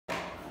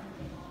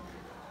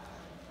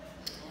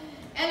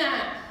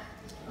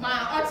my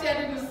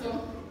so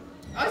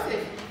also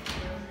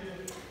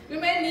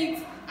women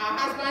need our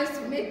husbands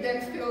to make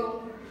them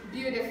feel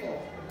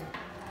beautiful.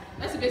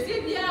 That's the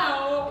same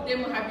or they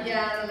will have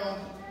no.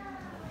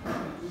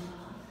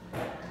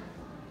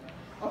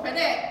 Over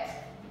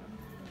there,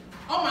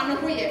 oh man,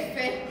 who ye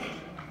fair,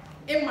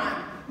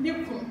 Emma,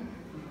 Nikum.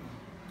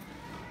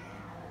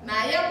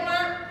 Na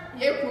yama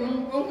ye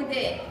kunu over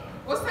there.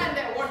 What's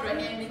that water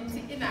hand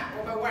in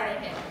over warren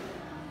head?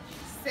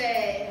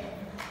 Say,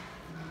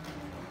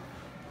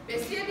 the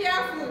Sylvia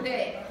food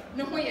there,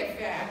 no more ye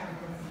fair.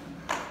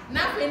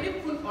 Now when you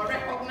put or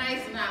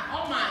recognize now,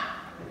 oh my,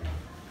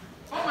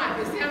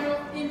 the same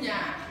in ya.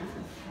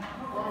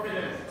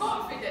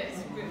 Confidence,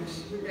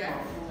 good.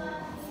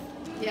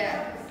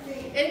 Yeah.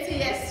 It's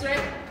yes,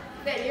 right?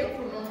 That you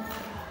know.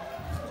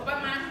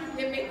 Obama,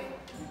 you make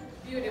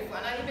beautiful,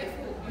 and I make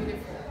food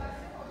beautiful.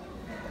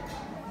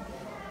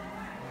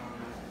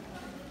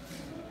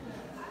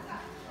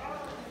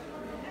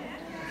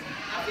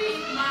 I think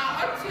my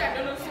option, I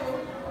don't know so.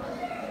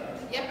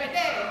 Yeah, but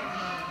there,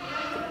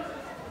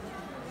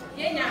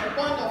 you're a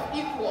bond of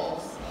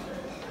equals.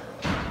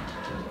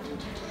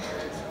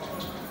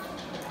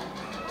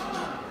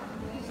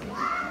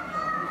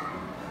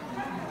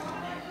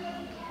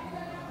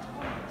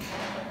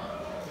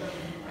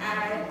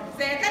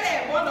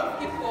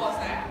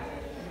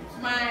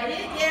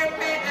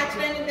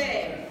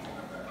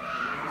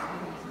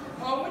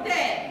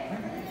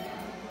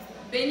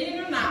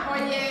 Beninu na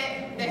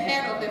oye the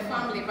head of the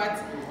family, but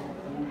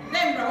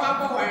them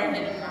brawa worry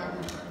him now.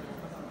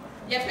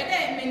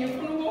 Yefede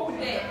menifunu wo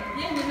kude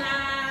ye nyina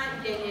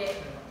ye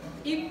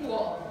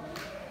equal.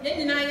 Ye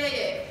nyina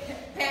ye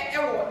pe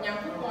ewo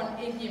Nyankopon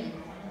enyim.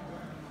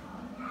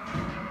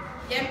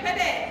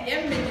 Yempede ye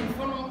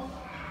menifunu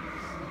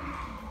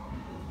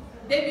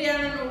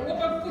Debian no wo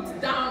put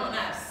down on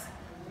us.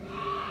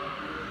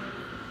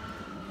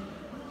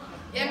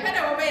 Yempede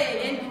wo be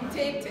ye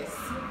dictators.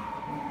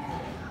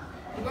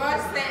 God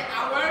said,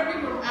 our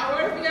people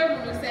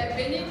will say,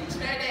 Benin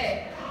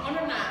Trade,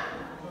 Honor,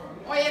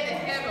 or the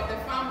head of the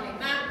family.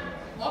 Now,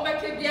 Mobile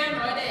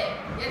Biano,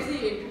 yes, he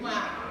I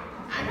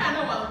can't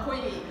know one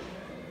coy.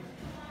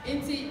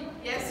 Inti,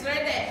 yes,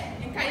 ready,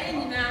 in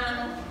Kayina,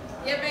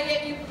 ye be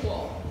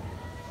equal.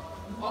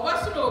 Or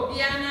what's to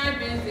Biana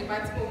Benzi,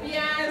 but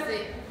Obiaze,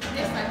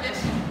 yes,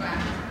 suggestion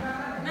back.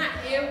 Not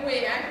a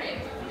way I think,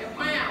 a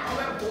fire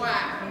over boy.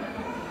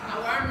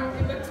 Our no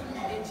people to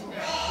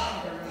engineer.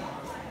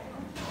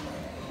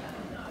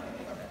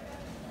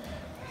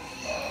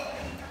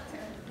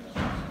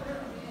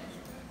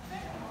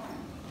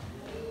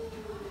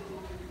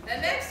 The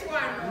next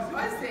one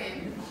was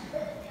in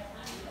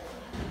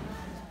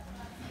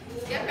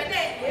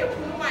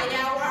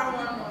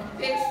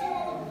they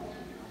should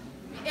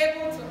be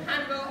able to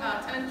handle our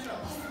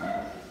tantrums.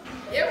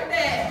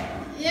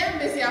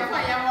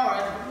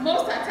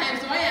 Most of the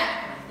times,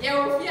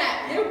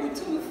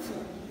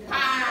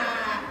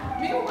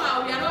 meanwhile,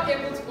 we are not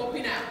able to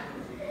open up.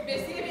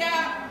 Basically,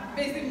 yeah,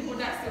 the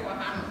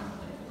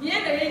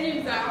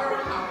names are all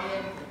how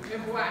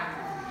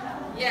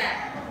yeah.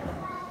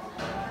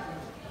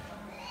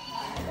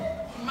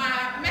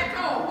 My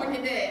mecca when he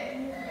there.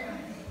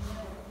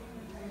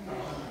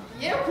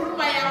 You put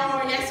my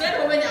own, yes, right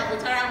over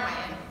Yabutara.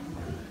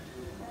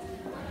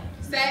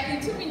 Say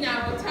it to me now,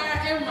 Butara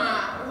Emma,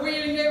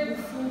 will never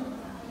fool.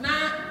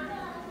 Now,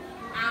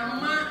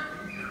 Amma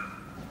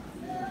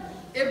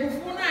a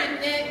buffuna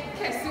and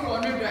Cassie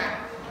Wonder.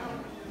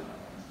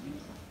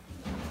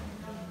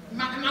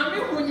 Mammy,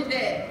 when you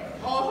there,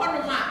 or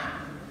Honoma,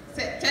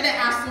 said, Tell the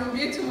Aston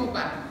beautiful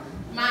back.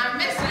 My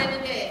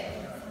message there.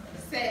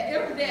 Say,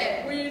 if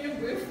there, we do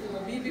with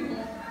baby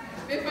home.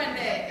 If I'm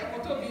there, a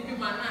photo baby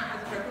man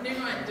as a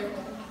preparation and do.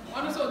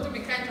 Also to be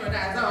kind to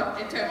that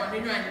out a term on the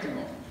and do.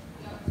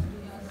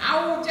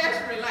 I will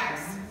just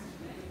relax.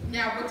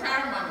 Now, but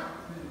our man.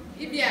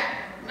 If ya,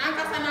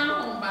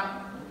 Nakasana home back.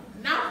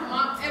 Now come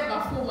up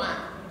ever for man.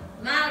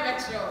 Now that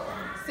you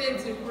say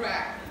to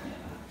cry.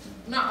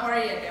 Not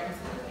worry them.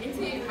 It's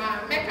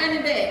my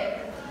mechanic day.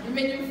 You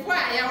mean you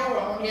fly your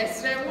own.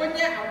 Yes, 1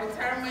 year I will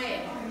tell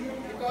my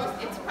because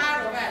it's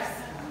part of us.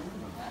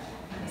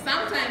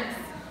 Sometimes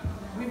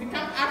we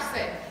become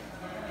upset.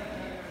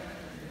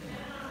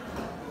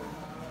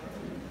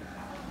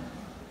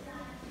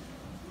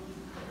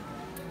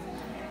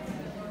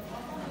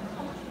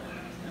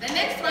 The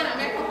next one, I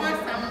make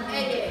some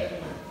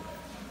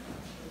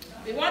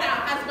we want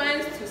our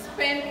husbands to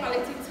spend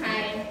quality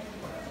time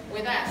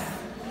with us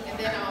and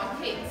then our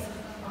kids.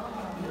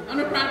 On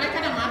the ground, I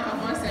kind of mark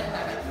on one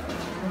center.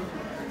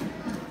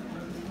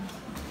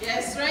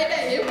 Yes, right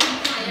there, you can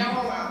find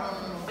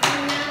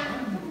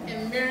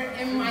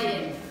in my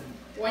end.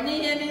 When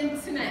you hear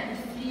in tonight,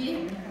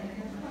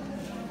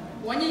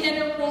 when you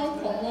hear wrong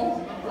for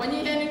when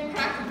you hear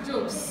crack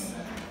jokes.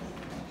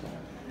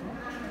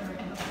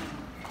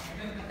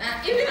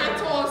 Now, even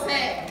at all,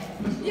 say,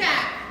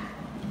 yeah,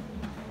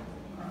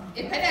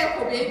 a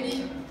pedal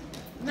baby.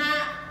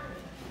 Now,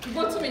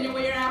 go to me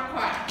where you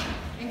are,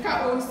 and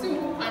come on,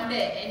 soon one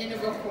day, and you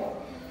go for.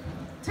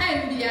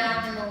 time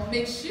biara no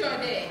make sure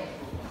that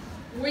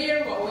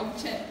we're going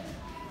to check.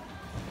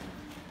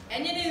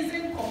 And you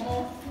didn't come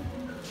off.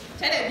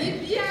 Tell a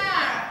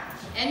BBR.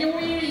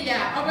 Anyway,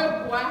 yeah,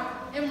 over what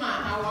Emma,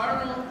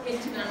 our own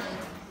agent.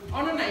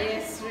 On a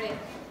yes, right.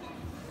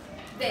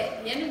 The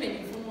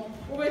enemy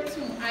over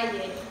to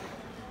I.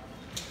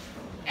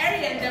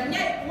 Area and them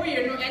yet, we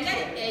know, and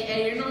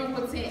yet, you know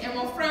what's saying, and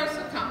more friends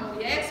to come.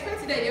 We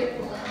expected that you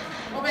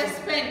over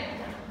spend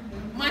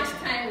much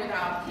time with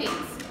our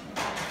kids.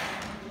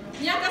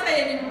 Younger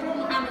than in room,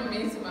 how many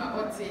minutes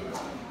about say.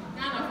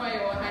 None of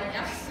your high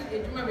ass,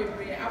 it might be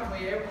free up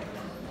where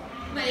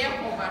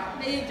Nayakoba,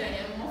 Major,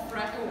 and more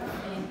friend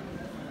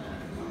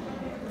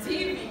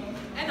TV,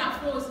 and of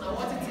course, now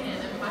what it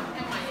is, and my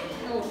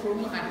no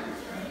room.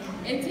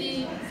 And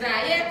the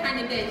Zaya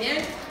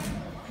candidate,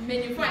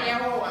 many fire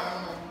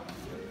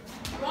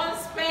won't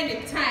spend the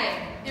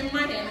time in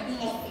my hand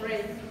more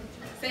friend.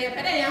 Say a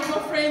better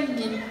young friend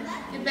me,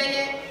 the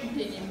better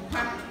in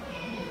pack.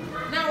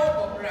 Now,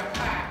 over a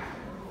pack.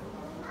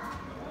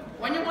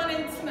 When you want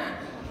it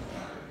snack,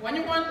 when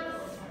you want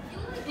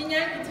in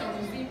your town,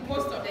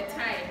 most of the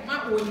time,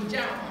 my own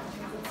jam.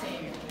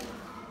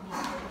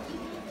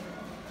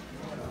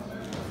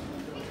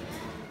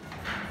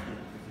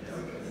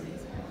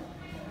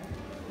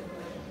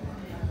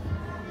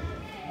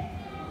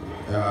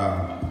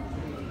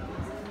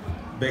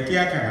 Becky,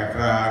 I can't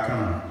cry.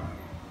 Come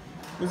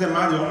on.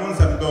 Man, almost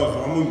some doors,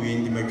 almost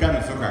in the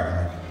mechanic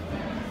soccer.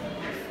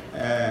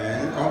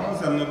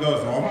 Almost some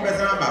doors, almost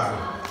a bath.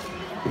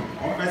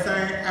 Almost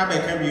I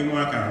can be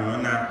more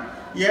now.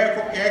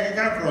 Yeah, I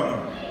can't run.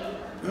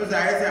 Those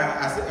eyes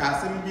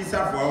are simply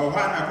suffer, one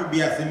I could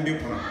be a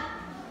simple one.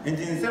 And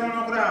in some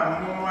of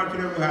them, more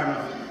to have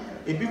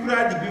if you could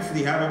have the beef,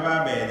 they have a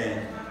bar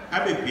bed.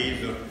 I be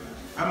paid.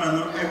 I'm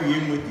not every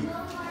year with you.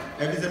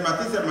 If it's a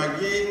matter of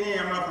again,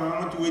 I'm not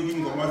going to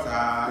waiting for us,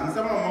 and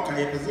some more can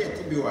have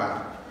to be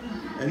one.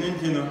 And then,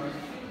 you know,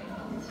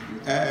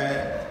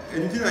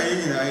 until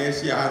I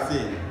see her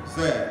saying,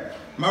 Sir,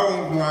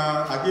 Maron,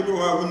 I give you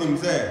a winning,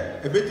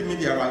 sir, a bit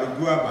media while the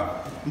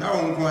guava. Now,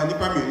 I'm going to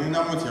pay you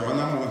no much, or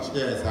no more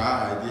shares,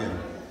 idea.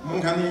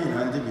 Monkani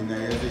and Divina,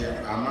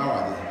 I'm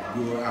out,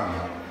 you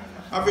are.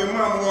 I've been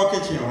more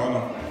kitchen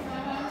honor.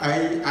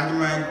 I and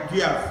my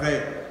dear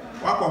friend,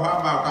 what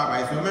about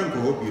I so men go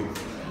hope you.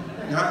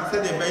 Now,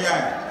 said the bear,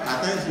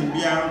 attention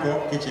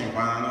beyond kitchen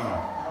pan.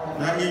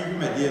 Now, you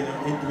may dear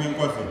into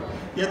coffee.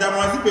 Yet I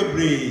must be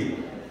brave.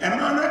 A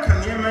man can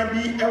never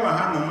be ever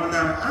have no man.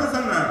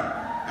 Answer now.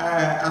 I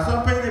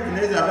saw Penny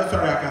Venezia, I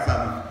sorry, I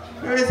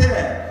can. Where is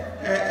there?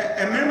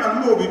 A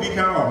man will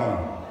become home.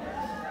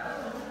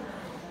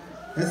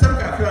 And some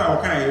can cry,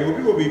 okay,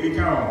 will be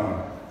become home.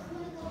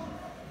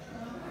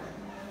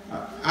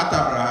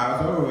 Atabra,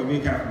 so we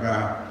can bra.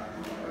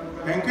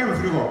 And come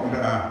through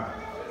bra.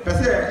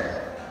 But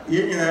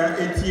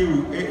eighty,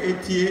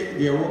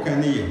 the walk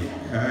and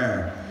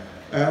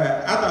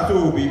Ata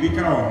will be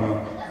become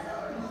home.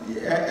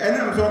 And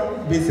I'm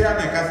so busy at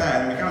the Casa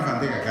and we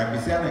can't take a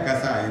busy at the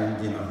Casa and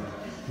Dino.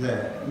 The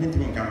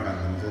meeting company,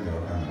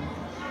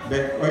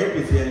 but why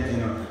be saying, you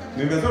know,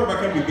 maybe so back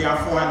can be a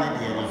 400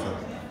 years.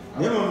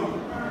 Name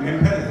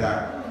Memphis,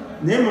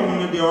 name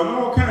on the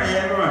no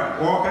kind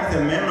of walk as a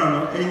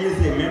man, and you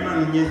say,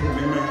 Memman, yes,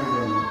 Memman,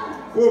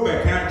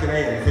 over can't try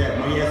and say,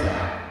 no, yes,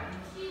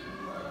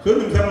 so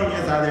someone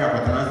yes are there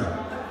for answer.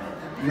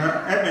 Now,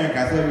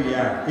 America said we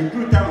are. In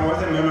 2 times,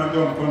 was a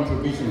memorandum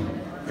contribution.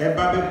 A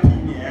baby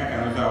penny, I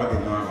can without the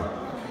normal.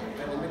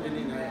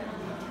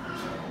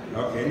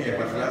 Okay, near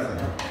Patrasa.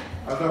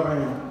 Other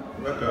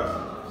what else?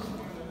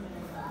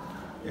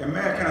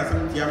 American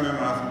some young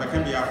members, but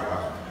can be after.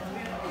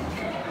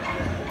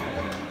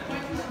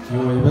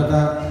 You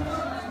better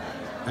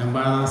and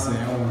balance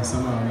on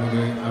some of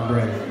the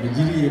bread. The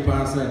GD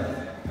passer,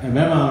 a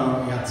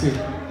member yet.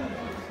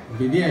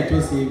 Bibi I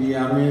to see we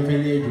are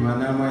very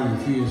Manama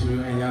infuse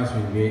and yes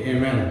will be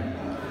amen.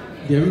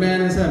 The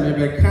man said,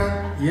 maybe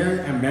can't young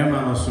and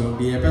Bama also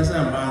be a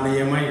person by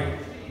the mind.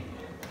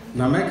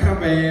 Now, make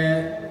up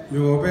a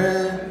you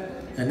bear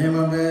a name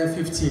of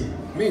 15.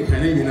 Make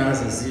Canadian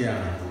answers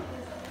here.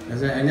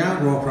 As a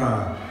young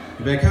roper,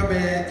 back up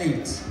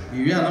 8.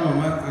 You are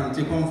not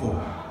anti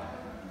comfort.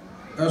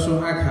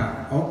 Also, I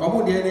can't. I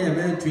would get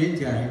about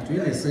 20 and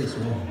 26.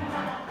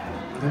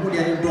 I would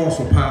get doors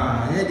of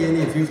power, I had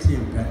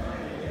 15.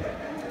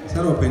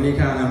 So, Penny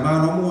can and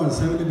Barnum and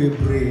 70 be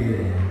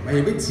brave. By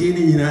a bit seeing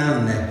in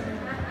hand,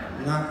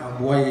 not a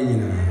boy in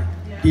her.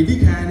 Did he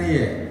kind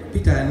of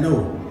Peter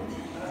know?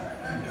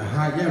 A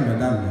hard young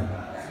madame.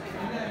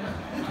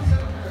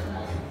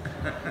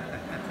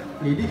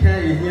 Did he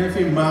kind of hear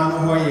from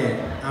Barnum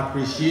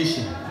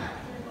appreciation?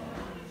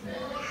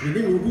 You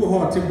didn't go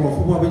hot to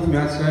football with me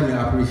actually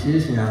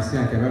appreciation and say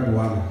I can remember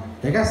one.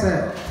 Like I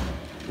said,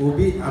 will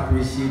be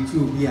appreciate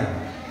you here.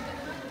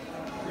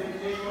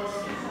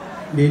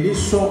 They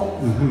saw,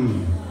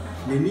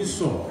 they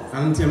saw,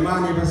 and the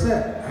man never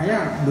said, I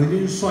am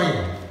within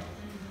soil.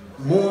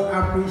 More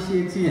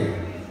appreciated.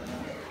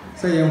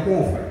 Say a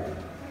home.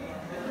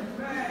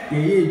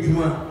 Ye,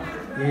 Juma,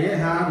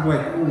 hard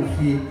work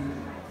fie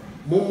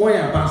mo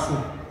ya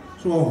baso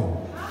so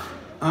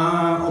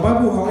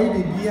obabu ho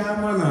e bia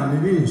ma na ne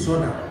bi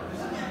soda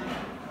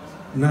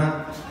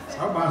na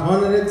aba ho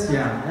na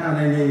tia ya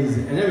na ye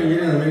easy enye me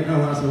yire na me ka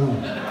wa so ho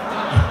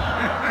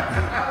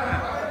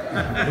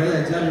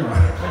bele jalo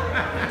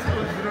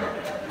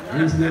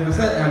and never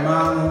said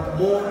man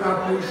more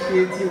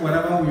appreciating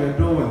whatever we are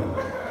doing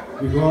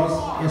because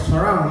it's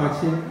around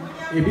watching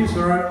it be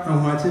around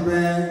and watching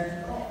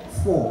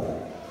 4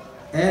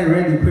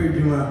 ready pray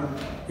juma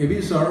it be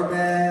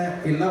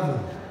around 11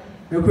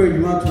 pray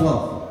juma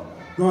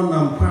 12 no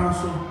nam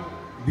paso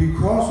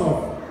because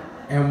of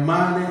a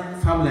man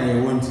family I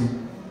want it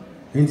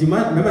and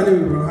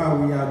remember how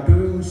we are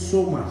doing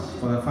so much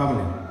for the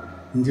family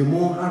and the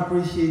more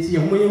appreciate you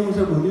when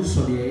you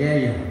so the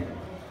area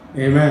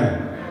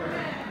amen.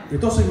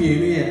 It also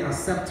means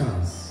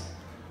acceptance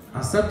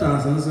and so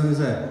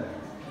say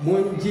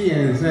monji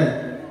and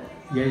say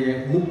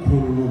yeah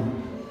mukuru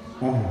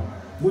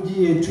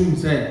muji and tum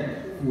say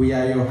we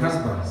are your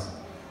husbands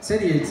said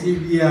the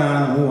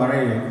tibia no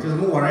worry just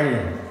no worry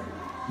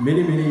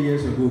many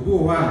years ago go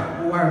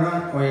one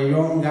not or a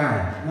young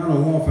guy no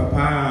more for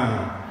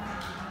pa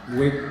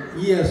with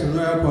years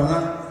no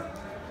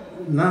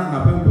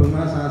na pempo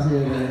na sa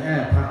say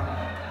pa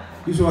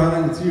you so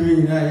have the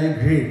tv na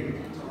great.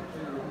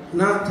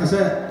 Now, to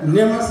say,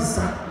 never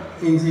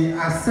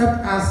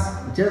accept us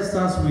just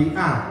as we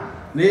are.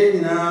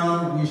 Then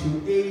now we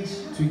should age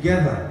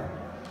together.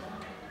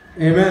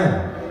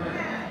 Amen.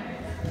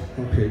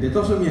 Okay, the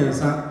also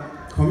means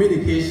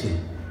communication.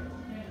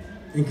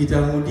 In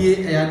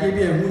Kitamudi, I gave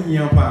you a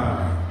moon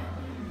pa.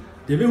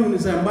 The women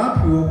is a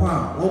map you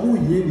are, or who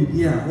ye be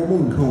here, or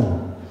moon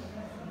come.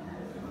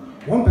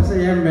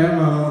 1% young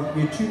man,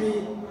 you treat me,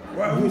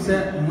 who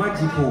said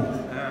magical.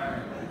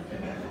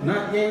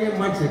 Na yenye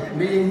magic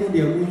me hu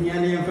de wunya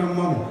ne yemfa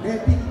mamo e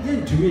bi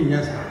yentumi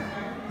nyasa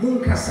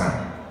mun kasa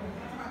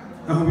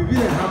aho bibi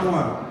na hamo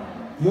a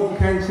mun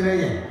kan kire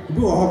ye bi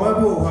wo hoba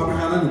bi wo hoba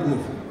na ne ko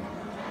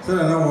so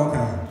na wo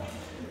kan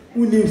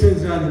unim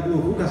sense na ne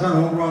ko kasa na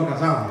wo ron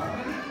kasa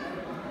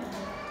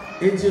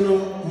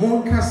ejino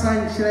mun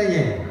kasa kire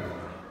ye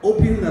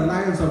open the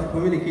lines of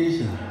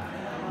communication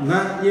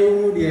na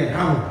yewu de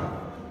hamo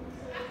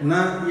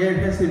na ye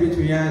pese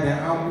bitu ya de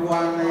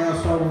abwa na ya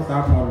solve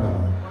that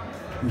problem.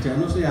 No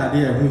say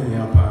idea who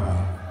here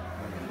pa.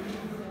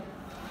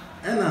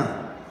 And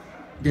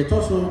they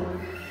also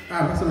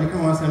person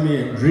can want some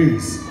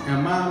dreams.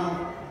 And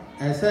man,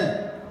 I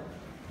said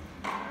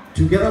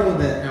together with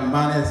the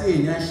embalmers,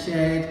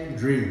 shared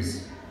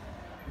dreams.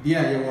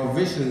 There your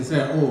vision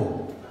say,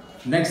 oh,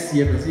 next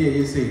year, per se,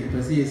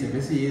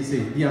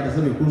 the other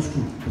some go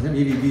school,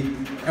 maybe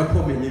a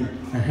common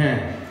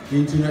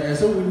into the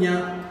so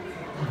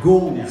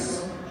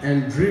goals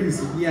and dreams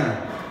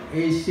here,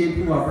 a shape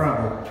who are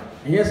bravo.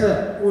 And yes,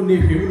 sir, only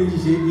if you need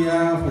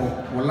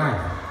for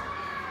life.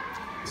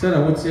 Said I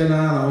would say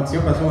now, what's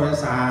your person?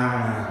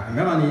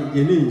 Never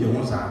you need your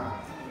own side.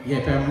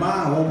 Yet a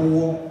man, one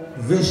more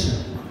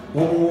vision,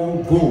 one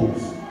more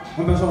goals,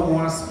 one person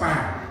more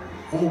aspire,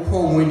 one more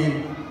call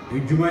winning,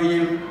 you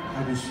Jumayim,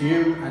 and the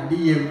shame, and the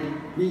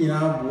you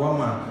know,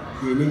 woman,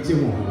 you need to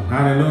move.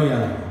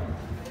 Hallelujah.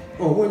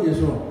 Oh, when you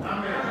saw,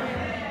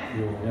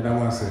 you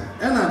know, I say.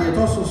 And I did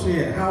also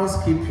say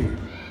housekeeping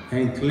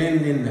and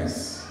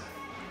cleanliness.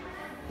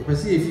 If I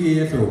see a few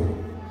years old,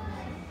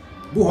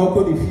 who how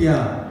could if you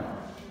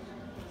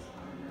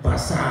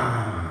basa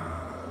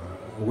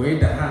way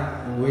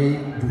that way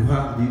to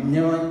have the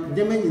never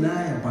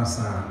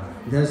basa.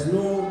 There's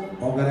no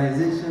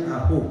organization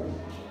at home.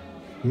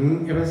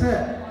 If I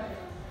say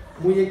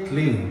we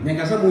clean, make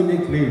us a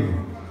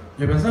clean.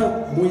 If I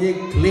say we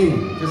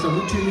clean, just a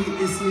mutually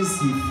is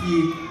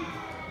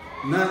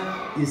na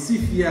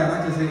isifia,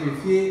 not just a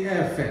few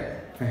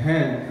effect.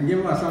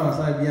 Never saw us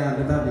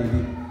another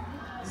baby.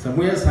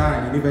 Somewhere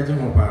side, you never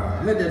jump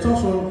up. Let the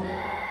also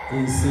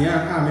in Sia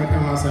make a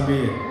house a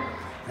bed.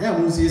 I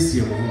won't see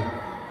you.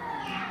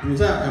 You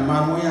say a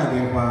man,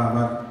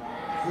 but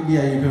maybe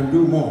you can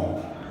do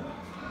more.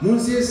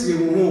 Munsies,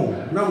 you know,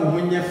 no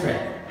when you're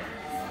fair.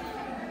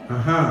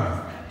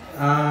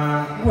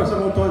 Who was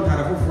about to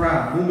have a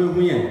fra,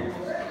 woman,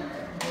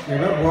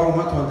 never walk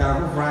much on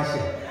that of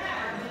Russia.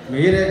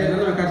 Made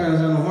another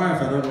cutters on the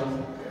wife, I don't know.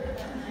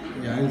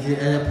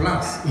 Yeah,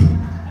 plus.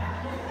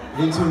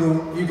 You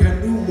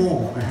can do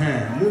more.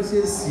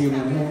 Moses, you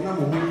know,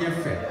 number one,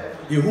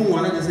 you who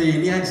want to say,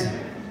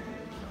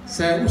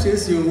 say, who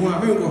says you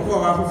want to go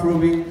for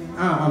frowing?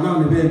 I'm not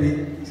the baby,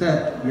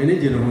 said,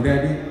 manager of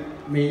daddy,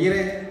 may you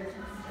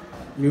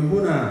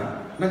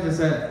not just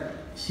say,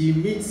 she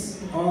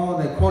meets all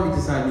the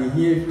qualities I may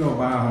hear from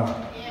about her.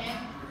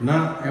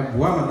 Now, a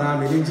woman,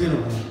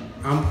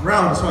 I'm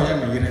proud, so I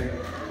am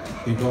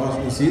because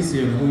we see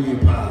you who you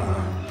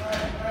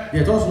are.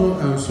 Yet also,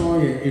 I'm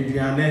sorry,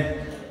 Adriane.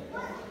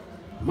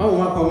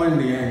 Mama come in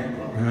there,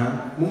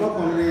 Mama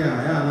come there,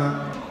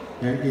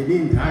 and it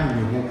didn't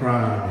time you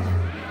cry.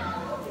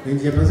 In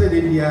Japan, if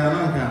you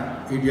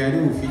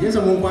are just a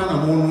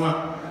woman,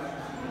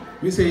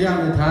 you say,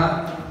 young,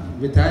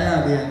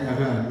 Retire there,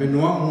 but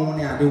no more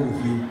I do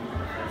with you.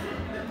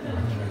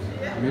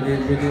 With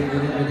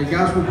the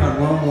gas will have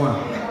one more.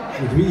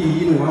 With me,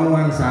 you know,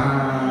 one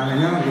side,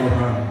 and I'll go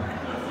home.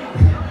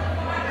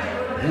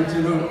 And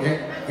you know,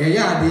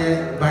 yeah,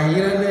 dear, by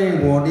your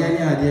name, or the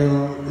idea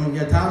of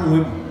your town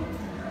will be.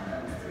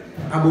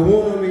 I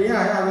will be,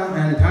 yeah,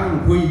 and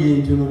town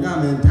going to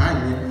know, and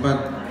time, but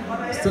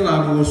still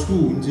I go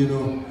school, you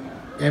know.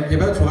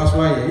 About to ask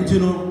why, you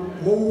know,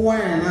 more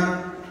wine.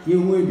 You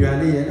will be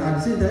at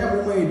the same time,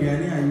 every way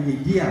and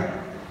idea.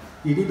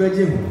 You did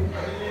better.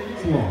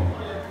 Sure.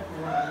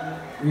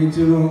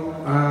 Into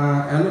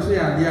and also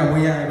idea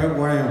where I have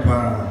one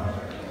power.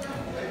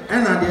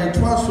 And at the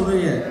trust of the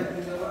year,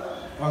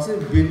 also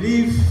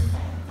believe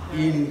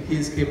in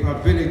his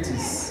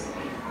capabilities.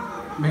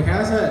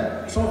 Because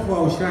so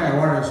far, we share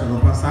awareness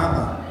on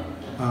Passada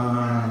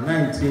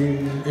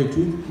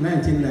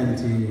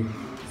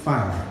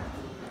 1995.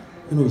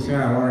 You know,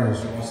 share awareness.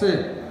 Say,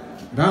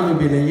 that will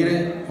be the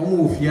year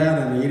almost here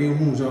and the year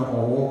who's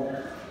all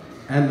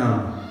and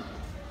now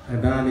a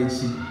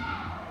damage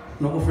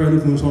not afraid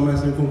of some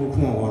messing from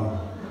one.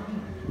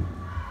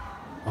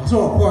 Also,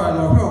 a poor and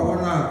a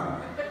one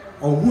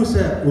or who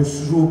said was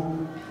so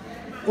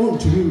on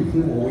to me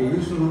who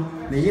always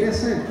the year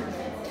said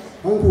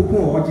Uncle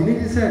Poor, what you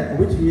need said,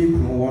 which you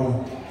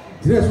one.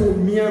 Dress with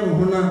me and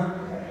Hona,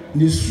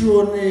 the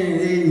sure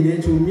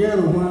name to me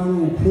and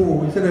one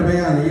who instead of a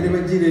young, you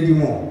never did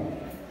anymore.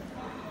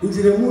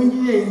 Into the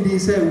moon year, they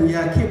say we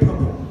are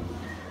capable.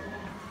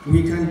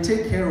 We can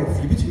take care of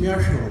you. Which me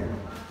are sure.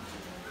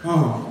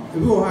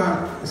 If you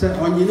are said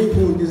on your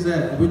name, this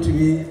which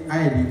me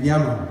I be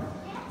Yama.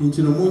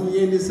 Into the moon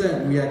year, they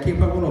say we are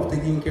capable of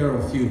taking care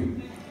of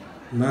you.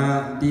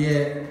 Now,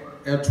 the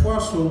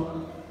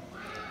Twasso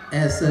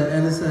as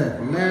a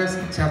last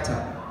chapter.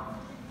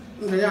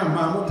 The young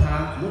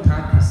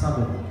Muta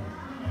Casabo.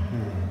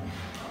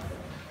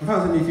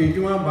 If you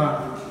do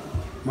about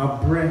my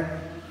breath.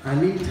 I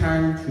need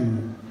time to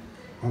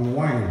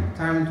unwind,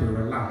 time to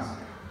relax.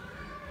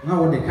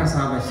 Now what the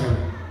casa version.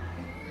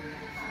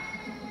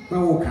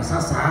 Now casa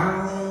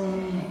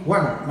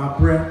 1, my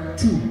breath,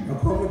 2, a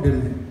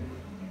problem.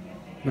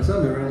 But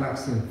so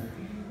relaxing.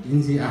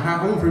 In the I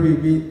have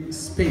only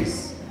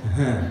space.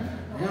 Yeah,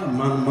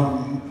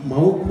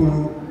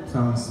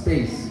 some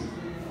space.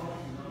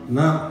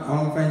 Now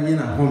I'm finding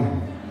at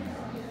home.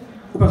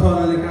 Who pass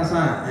on the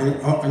casa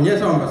and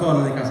yes, I'm pass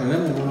on the casa. Let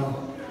me know.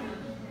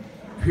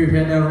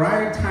 Prepare the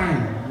right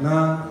time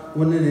now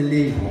when they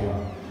leave.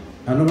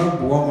 Another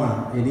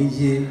woman in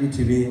easy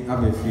to be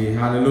free.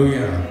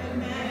 Hallelujah.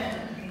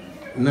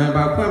 Now,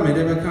 by the time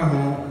they come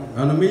home,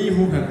 and me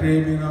who can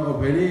crave or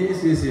very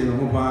season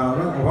or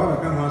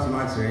what come house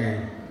much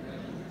rain.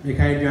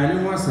 Because you are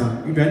not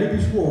some, you better be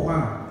sure.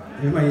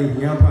 You may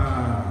hear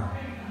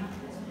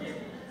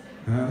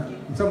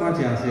so much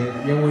I say,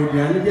 you will be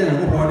only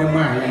getting more than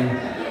mine.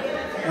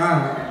 I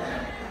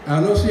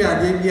know she are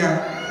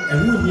there. And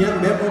who here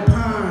never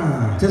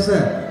pa just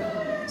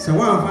so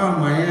one found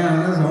my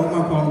that's all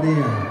my from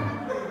there.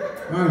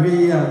 My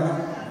here,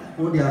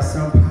 oh, there are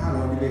some part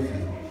of the baby.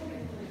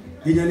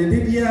 You don't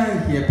need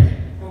here,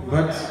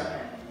 but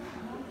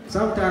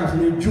sometimes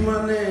you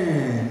Jumane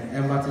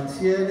and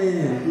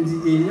Matatiene in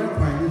the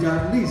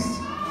at least.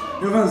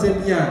 Never say,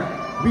 yeah,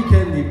 we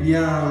can be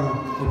beyond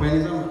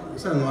organism,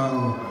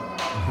 someone.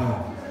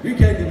 You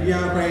can be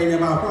beyond praying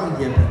about one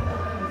here.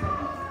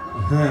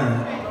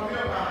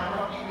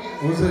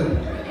 Was it?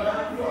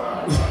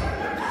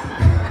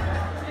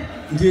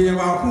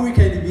 Who we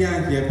can be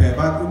here,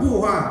 but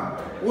who are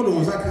what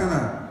was that kind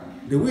of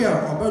the way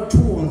about 2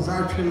 on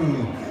that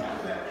channel?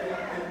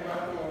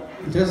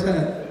 Just I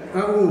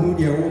won't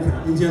be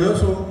in general,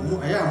 so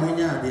I am one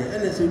yard there,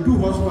 and it's a do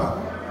what's what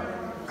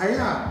I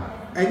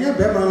never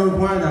better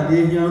one that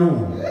they hear.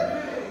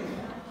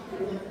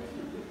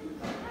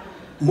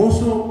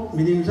 Most of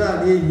meetings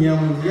are there here,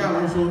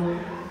 also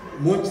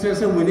more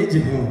stress when they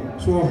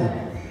so.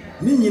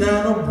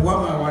 Nina no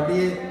Buama, what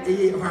they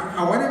I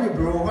want to be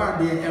brought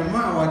there and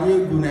ma what they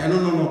do. No.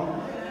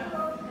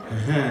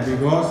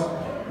 Because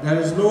there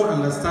is no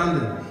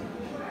understanding.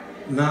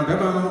 Now,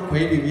 Bema,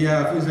 where the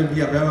Via,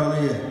 Via Bema,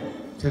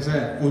 just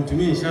said, to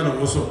me, shadow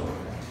also.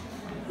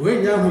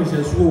 When young who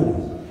says,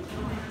 whoa,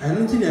 I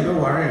don't think ever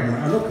worry,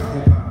 I look at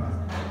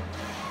her.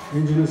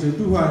 Engineers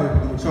do what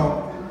I'm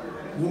shop.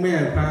 Women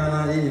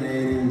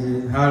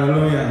and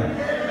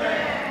hallelujah.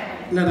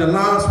 Now the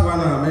last one,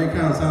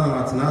 American Son of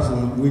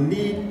International, we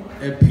need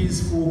a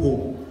peaceful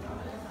home.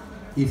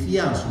 If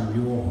yes, we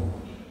will.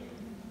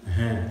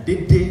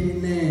 Did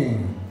they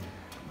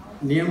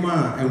near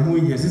ma and who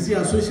is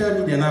social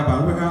media now,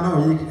 but we can't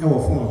know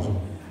our phones.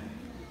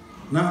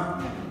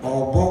 Now,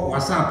 or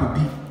WhatsApp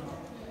be.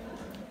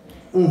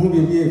 Who be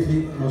if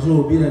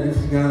also be a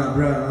different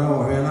brother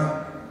or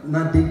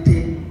not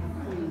dictate.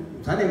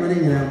 Sunday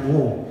morning and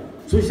war.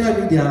 Social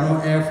media no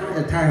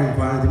every time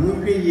for the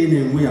movie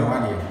in we are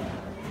one.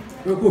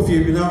 No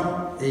coffee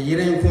without a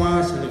year and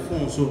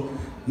telephone so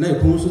no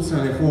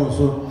telephone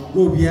so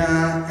no be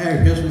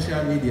a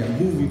social media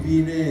movie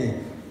be there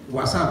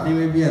WhatsApp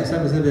ne be a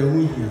sabe be hu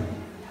hia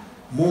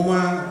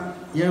moma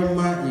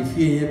yema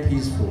ifie ye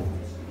peaceful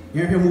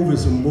ye hwe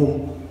movies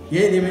mbom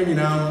ye ne me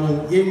nyina mbom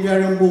ye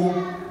nware mbom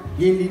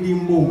ye ndidi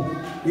mbom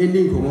ye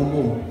ndi nkomo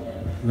mbom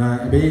na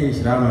ebe ye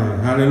nshirama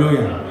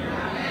hallelujah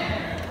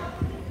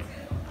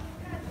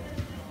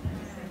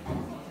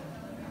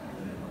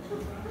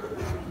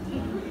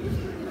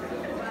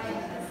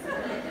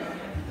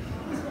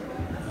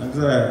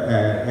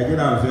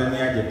Ejina nso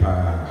ni age pa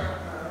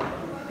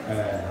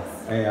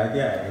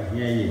ade a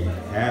ehia yi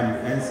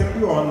ensem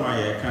bi on ma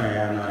ye kan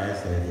ya na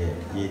ese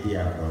ye di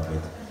a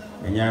prophet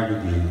enya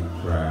gudi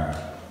fra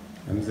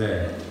emze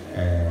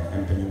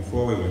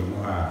empenyimfo ye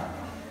mu ha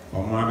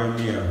omo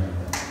abemi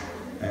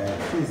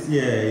since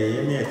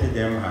ye me ete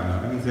dem ha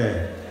na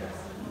emze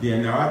de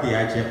na wa de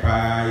ache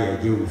pa ye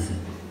de usu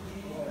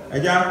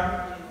eja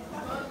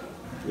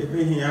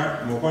ebe hia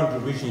mo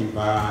contribution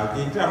pa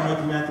de ntra mo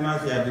tumi atena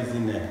se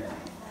abisine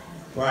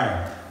why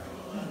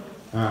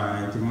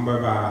nti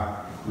mbaba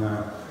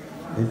na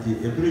nti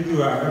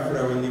ebreju a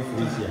afra woni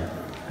frisia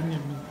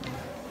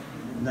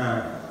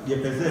na ye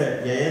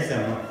pese ye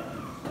yesemo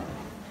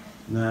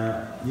na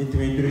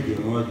yitimi dridi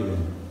mo dure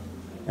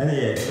ene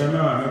ye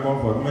bema me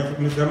comfort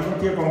me se mo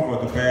tie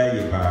comfort ka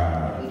ye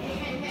ba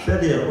se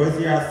de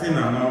ozi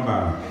asina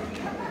number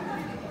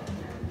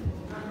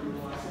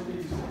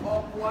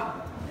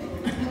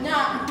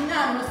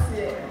nya no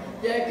se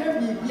ye ka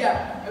bibia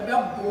ebe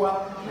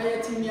boa na ye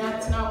timi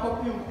atena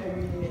kopim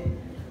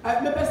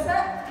awiye me pese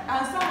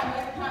ansa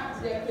na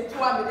ka ye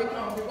petwa me de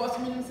kan because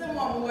me se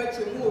mo mo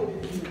wache mo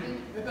obi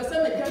me pese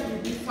me ka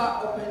bibi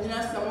fa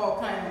opanyina sama o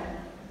kan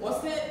wo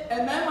se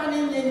emema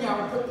ne nyenya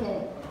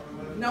nkopon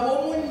na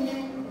wo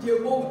munnim de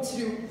wo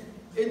tirim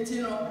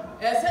enti no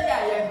ese ya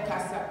ye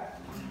nkasa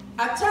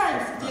at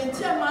times the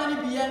entire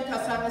man be yan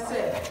kasa me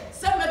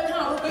se me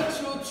kan wo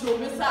betro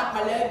me sa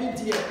apala bi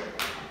die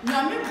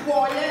na me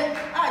boye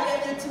a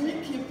ye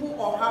timi keep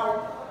or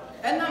how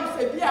enam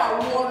se bi a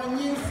wo no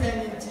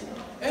nyinsen nti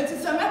enti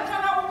se me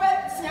kan wo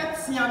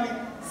betia me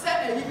se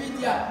eyi bi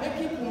dia me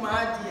keep ma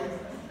adie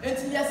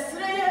enti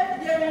yesre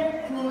ye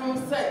kunum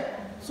se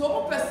so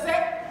mo pese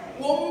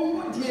wo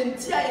mu die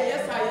nti a ye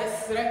sa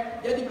yesre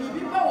ye de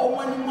bibi ba wo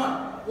mo anim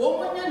a wo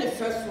mo nya ne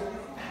feso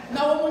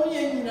na wo mo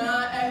ne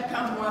nyina enka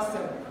ho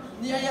asem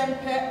ne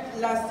yempe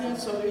lasting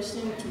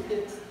solution to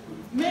it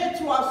me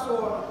to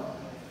aso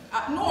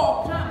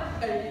no ka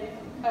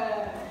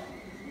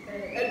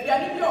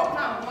aduane bi o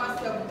ka ho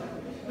asem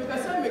me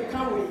pese me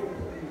ka we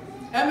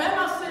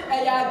emema se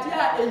eyade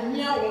a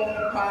ehia wo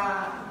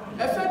pa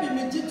efa bi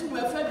me jitu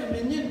efa bi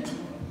me nyintu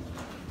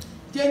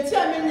denti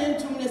a me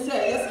nyintu ne se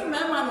yesi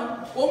mema no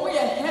wo mo ye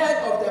head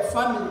of the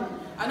family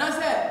and I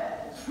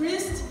said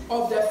priest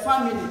of the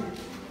family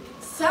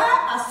sa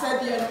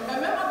asabia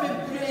emema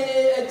bebre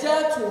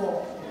eja to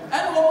ho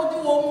and wo di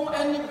wo mu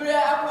anibre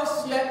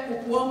akosue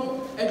kokoa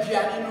mu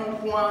aduane no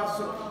nko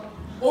aso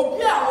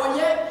obi a wo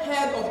ye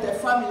head of the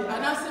family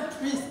and I said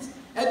priest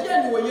e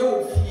dia ni wo ye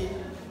ofie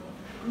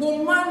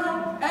wo ma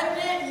no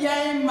ene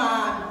yen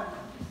ma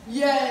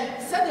ye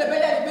said the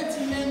beya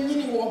beti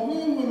nyini wo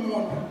hunhun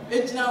mo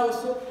ejina wo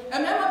so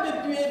emema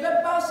bebre be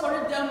ba sorry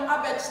dem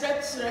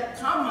abekire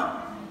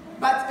kama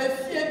but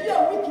efie bi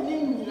a week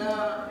ni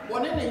nyina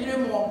wona ne yire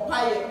mo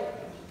paye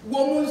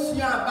wo mu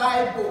nsua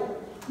bible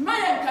ma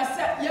ye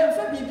nkasa ye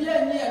mfa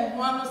bibia ni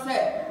enho ano se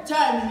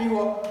time ni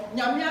wo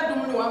nyame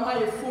adom ne wa ma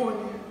ye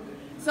phone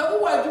se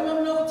wo adwuma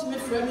na wo timi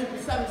fra me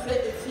bisa me se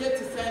efie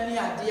te san ni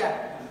ade a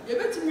ye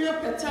betimi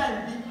apɛ time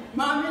bi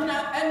ma me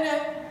na ene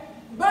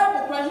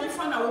bible kwa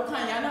hifa na wo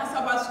kan ya na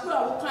saba school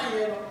a wo kan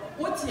ye no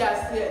wo ti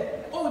ase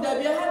o da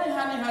bia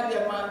ha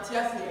de ma ti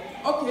ase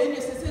okay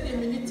ni se de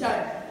minute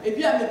time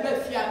ebi a me ba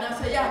fia na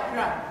se ya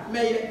kra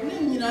me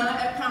ni nyina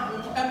e ka ho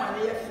e ma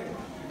ne ye fi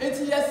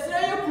enti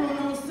yesre ye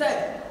kunu se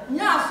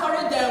nya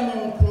asori dem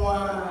nko a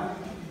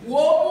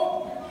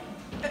wo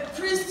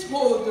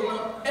priesthood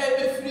no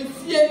e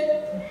fie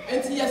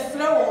enti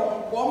yesre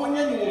wo mo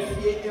nya ni wo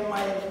fie e ma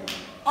ye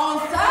on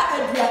sa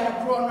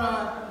aduane pro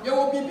na ye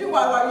wo bibi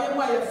wawaye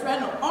ma ye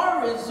friend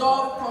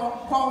unresolved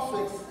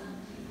conflicts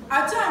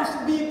at times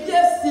bibi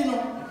esi no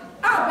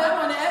aba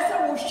ma na ese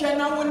wo hwe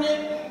na wo ne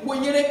wo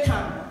yire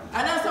kan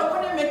anasa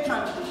wo ne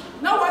mekan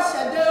na wa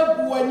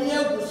hyede buani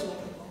aguso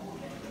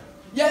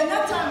ye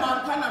nya time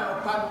anka na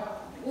no pa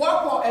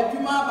wako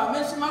adwuma ba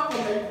mensoma ko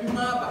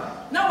adwuma ba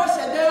na wa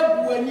hyede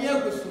buani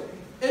aguso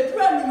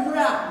edura ni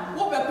mura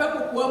wo bepe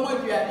kokoa mo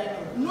aduane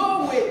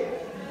no way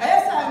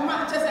ayesa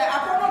ma chese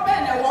akono be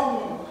na wo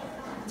hu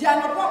dia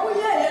no pa wo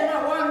ye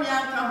na wo ami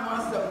anka ho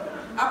asem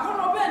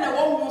akono be na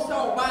wo hu se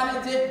oba ne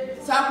de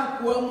sa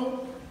kokoa mu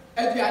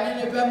aduane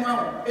ne be ma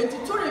wo enti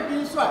tore bi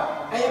nso a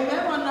eye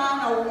mema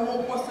na wo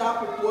mo ko sa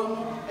kokoa mu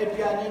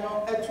aduane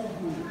no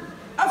atugu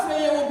afa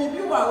ye wo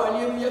bibi wa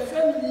wale mu ye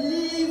fem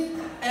live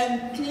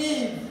and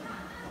clean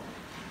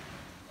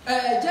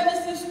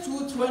Genesis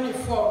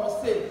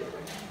 2:24 say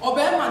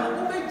obema no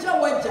wo beja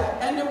waja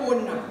ene wo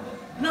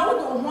na wo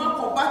do ho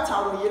akobata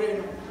wo yire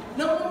no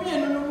na mo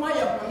mienu no ma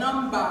ye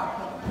honamba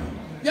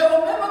ye wo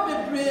mema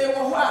bebre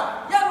wo ho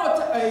a ya no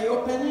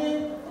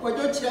opani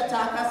Kojo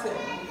Cheta Kase,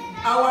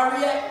 our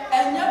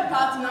area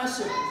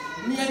partnership,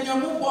 near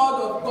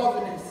board of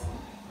governance.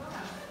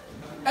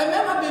 A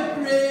member be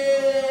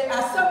pray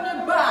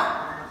assembly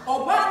bar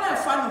or banner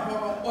fan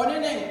or the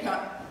Nenka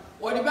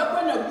or the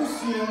Bakwana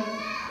Busium,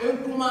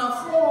 Enkuma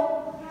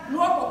 4,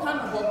 no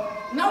Canabo.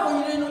 Now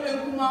we know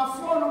Enkuma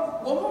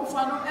 4, woman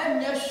fan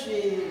and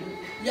Yashi.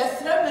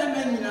 Yes,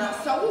 remember,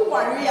 Sawu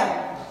warrior,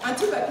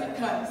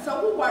 Antibaka,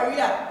 Sawu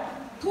warrior,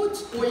 put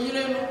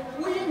Oyeno,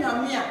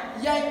 Williamia,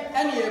 Yang,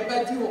 any a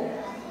badio.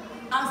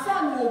 And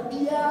son will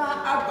be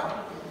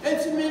Abba. And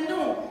to me,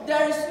 no,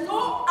 there is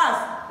no us,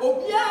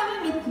 Obian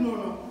in the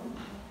Kuno,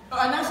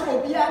 and as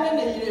Obian in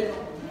the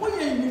Yellow. We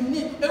are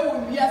unique, they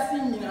will be a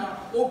senior,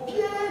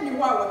 Obian in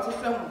Wawa to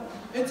some.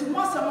 And to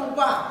Massamo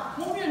Bar,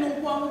 Mummy no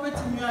one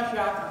with me a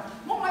shot.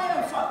 Mummy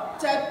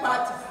third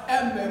parties,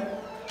 and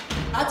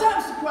at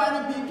times, you can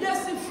be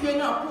yes if you're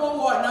not poor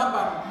or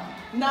number.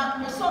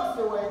 Now, we sort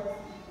the way.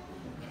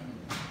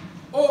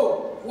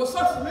 Oh, we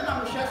sort the men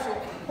of the chef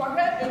for her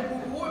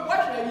and what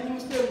are you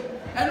saying?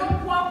 And no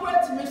one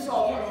word to me so.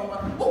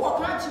 Who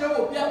can't you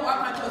know? Be a one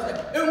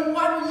and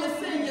one you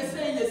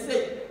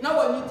say. Now,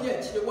 when you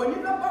teach you, when you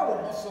know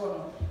about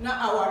son, now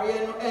our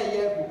real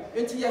air,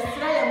 it's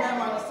yesterday a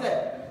man said,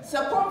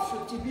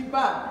 suppose to be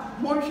bad,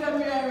 Monsieur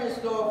Mary's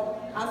dog,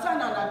 and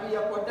son and be a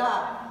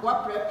poda,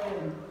 what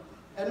preparing.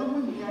 And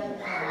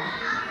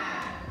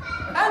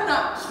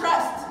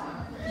trust.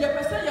 You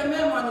person your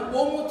man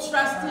won't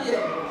trust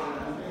here.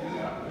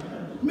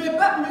 Me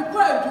back me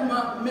quite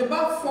me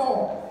back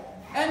 4.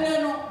 And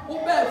then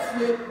over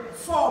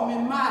 4 me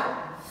my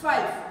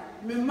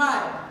 5 me my.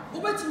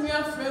 Over to me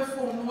a friend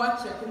phone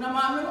watch it. Na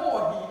mammy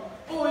war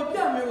he. Oh, if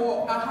you me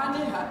war a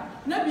honey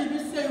hat. Na be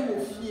say wo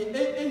fie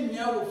e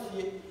nya wo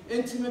fie.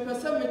 Enti me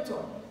person me to.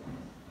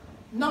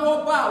 Na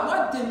oba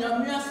what the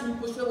nyamia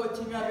simple say what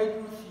you are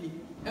ready fie.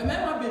 A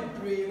member be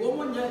brave,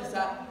 woman yes,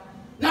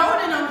 now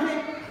when I'm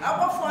here, I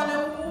will find a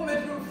woman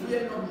who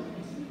fear no.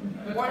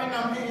 What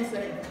I'm here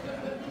saying.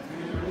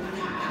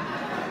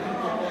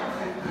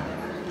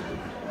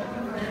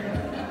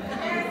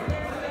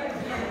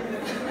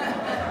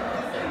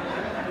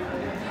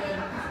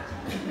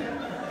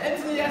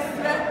 It's yes,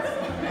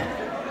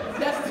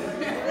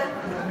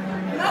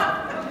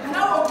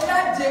 now,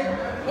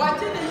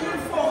 watching the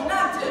uniform,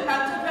 not at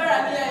the very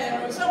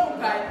near some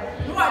kind,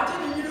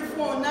 watching the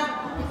uniform now.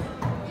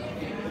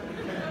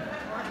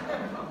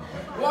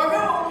 What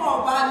more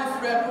body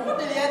friend? What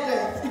did you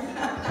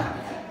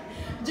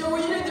do? You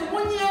need the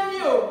 1 year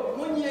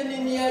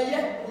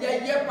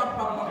near,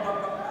 papa.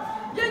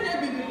 You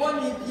be born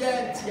in the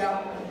end,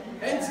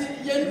 and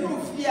you know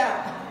fear.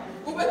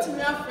 Go back to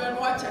me, friend,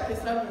 watch a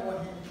kiss.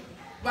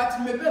 But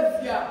maybe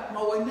fear, my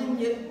 1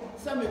 year,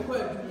 some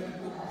equal.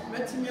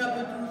 Met me up a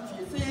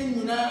proof, saying,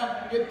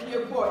 you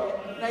peer boy,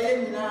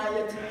 Diana,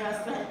 yet me a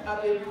sign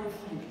of a proof.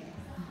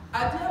 I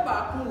tell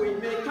back, we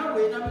may come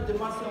away now with the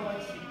master.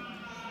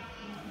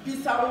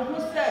 Bisa who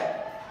said,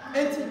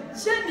 and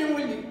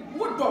genuinely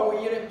would go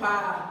away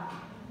pa.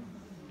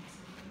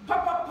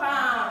 Papa,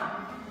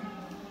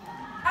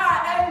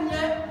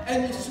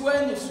 and you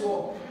swear you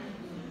swore.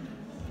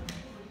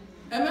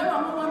 And my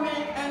mamma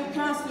and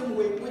counsel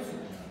with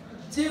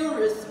due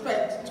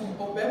respect to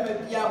Obama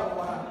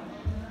Biawa.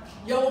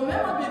 You will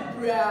never be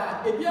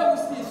bra, a beer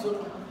season,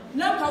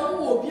 not how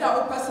will be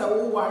our passer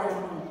who worry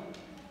me.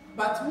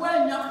 But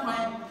when you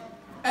find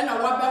and a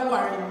wabba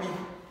worry me.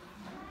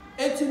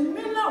 It's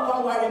me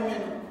now worry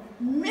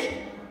me.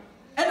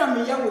 And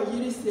I'm here with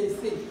you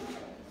say.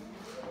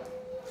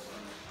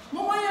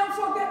 Mama, you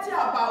forget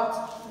about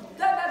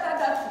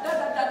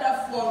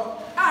that for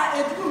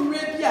it will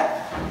rabia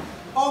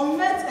or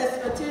met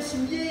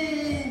expectation.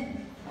 Ye,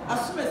 as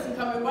soon as you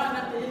come one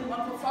at the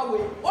one far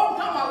away. Oh,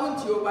 come, I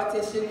want you, but a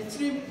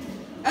trim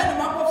and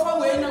my far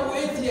away in a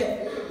way, dear.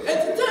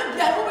 It's a time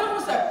that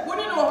woman said, when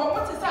you know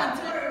what is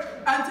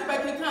until I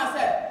can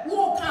say, who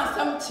can't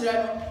some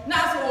children,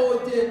 not so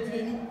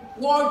dream.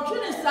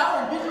 Walking is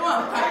out, be no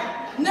kind.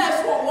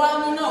 Next, what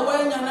one know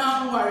when you're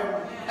now worried.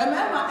 And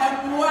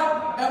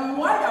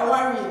why I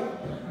worry?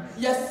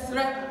 Yes,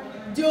 sir.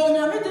 The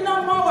only meeting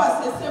of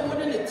Mawas is a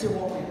wooden it to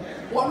woman.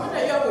 One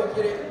minute I will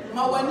get it.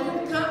 My one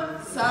you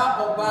can't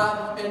saw or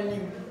ban and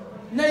you.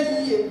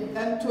 Nay,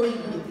 and 2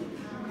 years.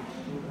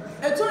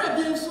 A total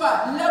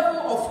level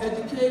of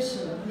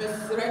education,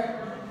 Miss Rek.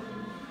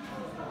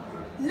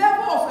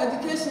 Level of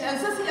education, and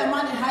so your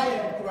money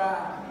higher and cry.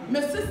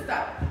 My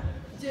sister.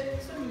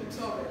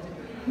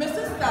 My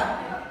sister,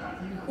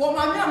 well,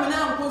 my young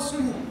man goes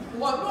through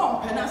what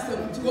wrong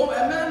penasum to go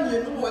a man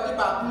you know what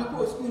about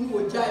Nico school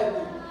or Jai.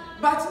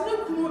 But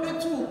Nico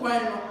a 2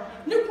 quine,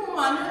 Nico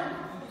money,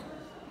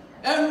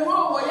 and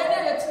roll where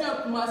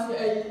you must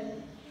say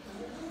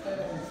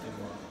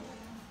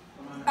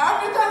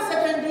African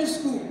secondary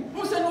school,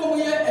 who said no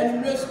year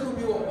and no school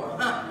be over,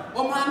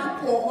 or man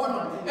poor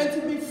honor, and to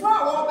be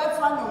far all that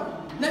fun,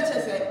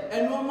 necessary,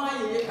 and no my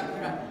year.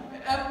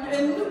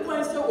 And you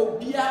can say, oh,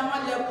 be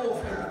my level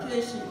of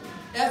education,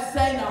 as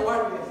saying a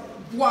warrior,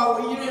 while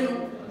we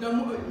know the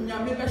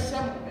Yamika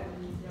Sham.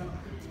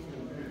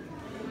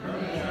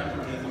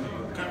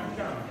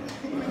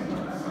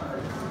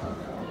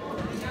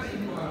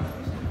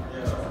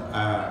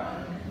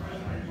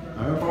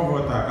 I'm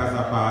going to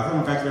Casapa,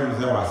 some catcher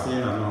was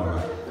saying another.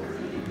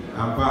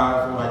 I'm part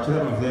of a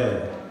children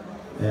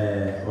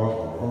there,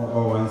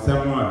 or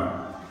someone,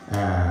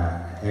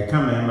 a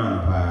cameraman,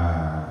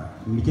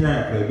 making a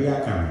baby.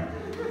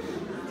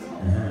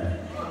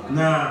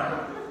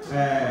 Now,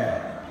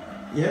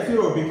 yes, you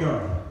will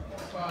become.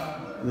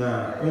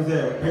 Now, was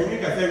a penny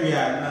I said we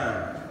are now.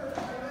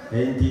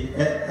 And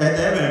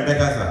ever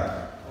better.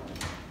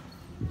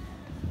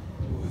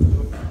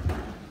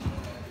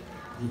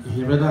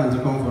 He read on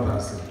the comfort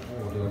us.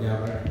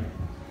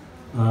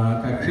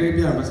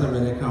 Crabby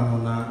ambassador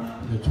come on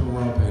the 2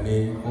 penny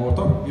or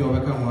top your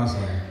welcome was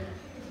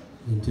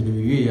into the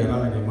year. I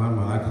don't know the man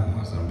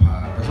was a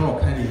part. That's all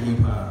candy,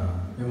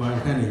 the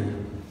man candy.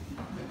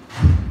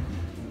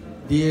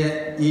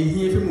 Dear, in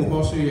here from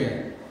Hosuya,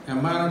 a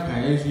man can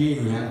use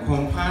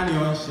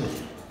companionship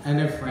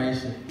and a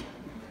friendship.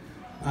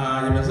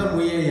 There was some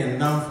way and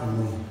down for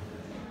me.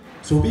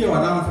 So be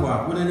our down for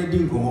what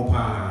anything come up.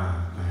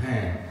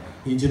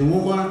 In the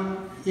woman,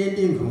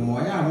 anything come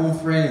up. I have one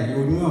friend,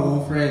 you know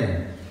one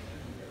friend.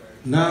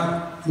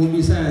 Now,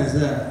 besides,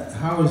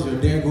 how is your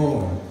day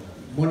going?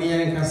 Money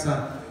and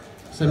Casa.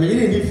 So, many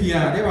if you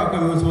are, they were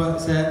coming to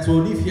say,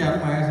 so if you are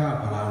my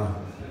answer.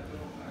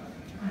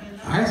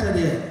 I said,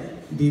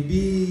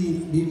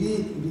 Bibi,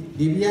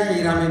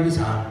 I may be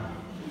sad.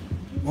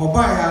 Or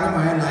buy out of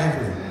my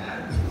life.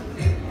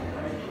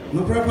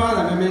 No proper,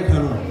 I make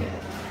her.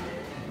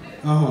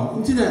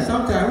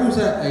 Sometimes a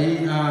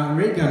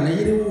Reagan, a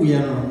year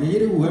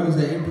who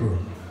say April.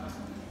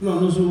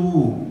 No, so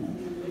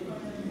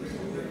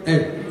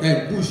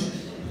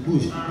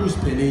Bush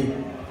penny.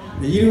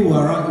 The year who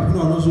around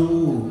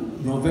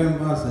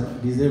November,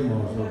 December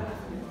or so.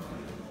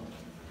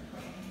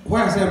 Why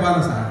I say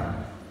balance?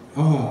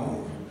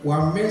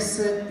 One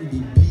message the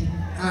B.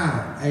 I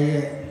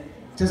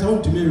just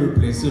want to be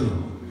replaced.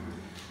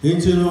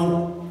 Into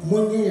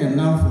money and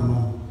now for no.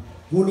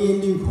 Money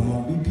and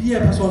income, be a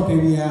person can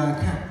be a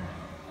cat.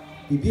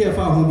 Be a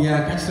farm who be a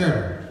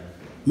catcher.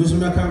 Miss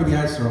Macam the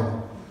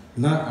astro,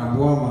 not a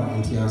woman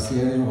until I see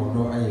any or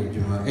no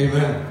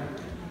amen.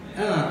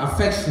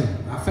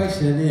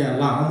 Affection, they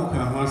allow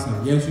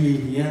Moka. Yes, we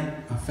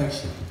hear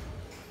affection.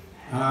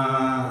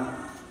 I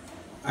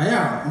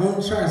am more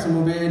try some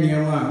obey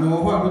near one.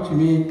 No, what to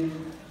me?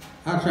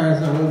 I try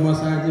some home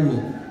massage me.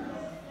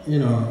 You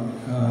know,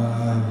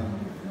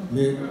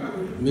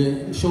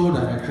 me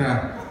shoulder a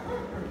crack.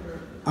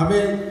 I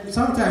mean,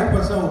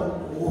 sometimes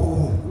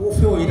people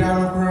feel it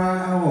down cry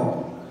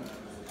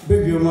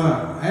baby,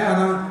 I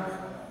am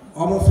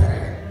almost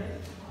fair.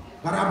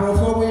 But I brought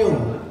for you.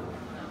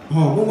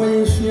 Woman,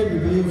 you should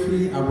be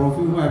free. I brought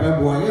you my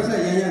boy. Yes,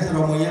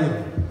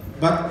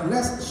 but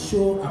let's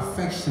show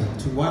affection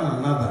to one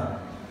another.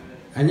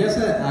 And yes,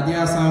 I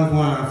dare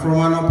someone from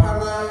an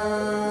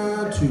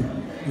opana to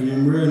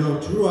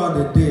throughout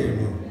the day.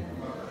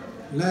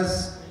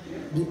 Let's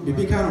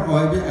be kind of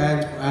body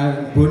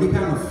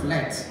kind of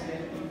flat.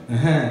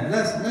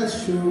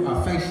 Let's show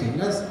affection.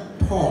 Let's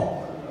talk.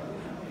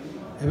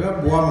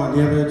 About woman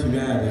never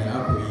together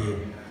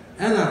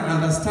and I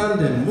understand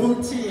the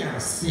multi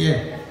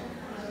here.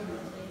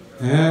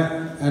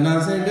 And I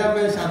say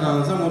government shut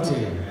down some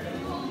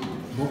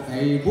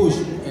a Bush,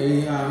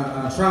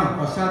 a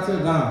Trump or shut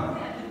it down.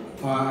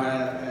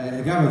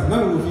 Government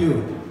not with you.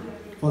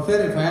 For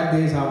 35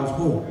 days I was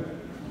home.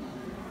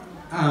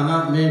 I'm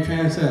not made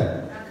transfer.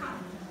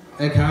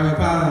 I can't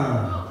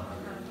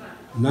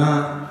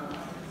now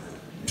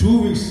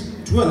 2 weeks,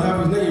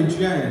 2.5 weeks in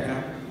China.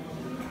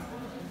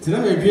 So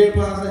let me dream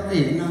past.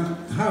 Hey, now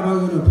how am I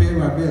going to pay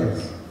my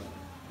bills?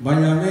 But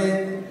your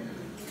man,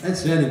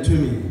 that's ready to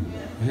me.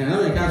 And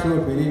another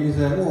casual opinion is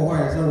that, oh,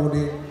 why is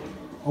that?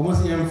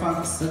 Almost young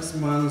for 6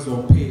 months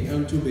or pay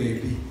unto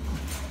baby.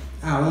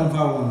 I won't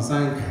one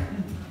sign.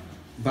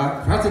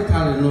 But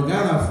practically, no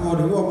Ghana afford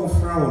the work of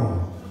frown.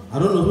 I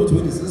don't know who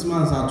 26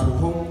 months are to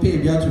home pay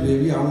to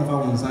baby. I won't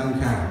one sign.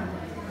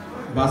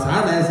 But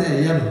I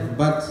say, yeah,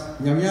 but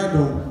Yamia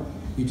don't,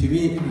 it will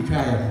be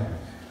trial.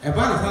 A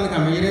band of family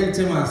can be in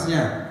Timas,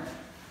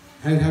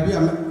 and can be a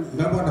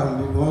member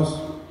down because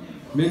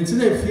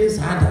mentally feels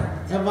harder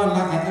ever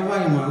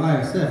in my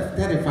life.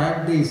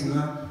 35 days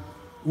now,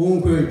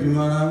 won't go to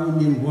Jumana,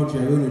 won't mean what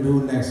you're going to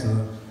do next.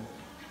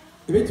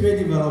 If it may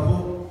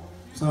develop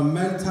some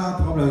mental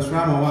problems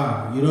from a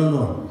while, you don't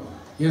know.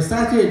 Your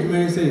strategy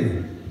may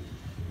say,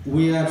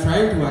 we are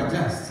trying to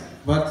adjust,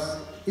 but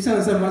it's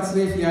not so much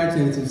if you are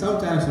changing.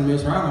 Sometimes you may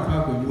surround a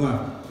park with you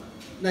want.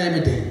 Not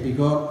everything,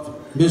 because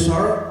be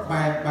sorry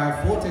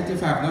by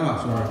 4:35 now,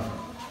 sorry.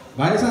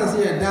 By the time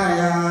see a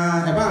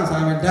die, advance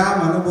I'm a dime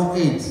number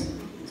 8,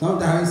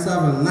 sometimes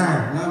 7, 9.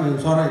 Now I'm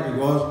sorry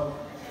because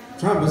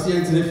Trump is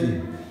here to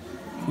live.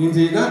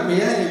 Indeed, not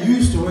me, I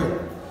used to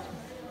it.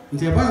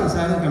 Into a balance,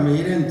 I think I'm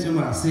here to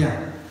my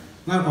seer.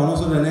 Now,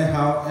 also the net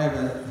how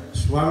ever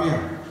swam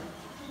here.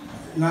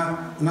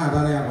 Not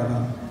done ever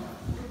done.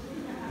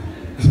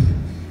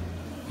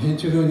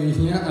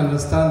 Introducing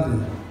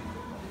understanding.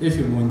 if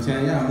you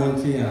maintain, yeah,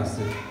 maintain, I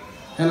say.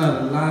 And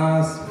the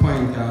last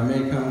point I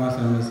make was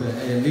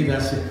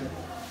leadership.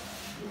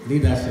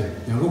 Leadership.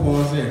 You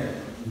go say,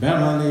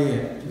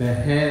 Bemani, the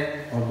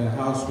head of the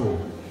household.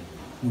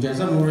 There's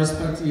some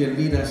respect to your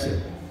leadership.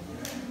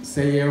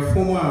 Say your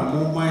former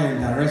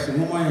movement and direction,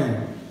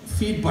 movement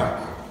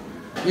feedback.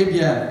 If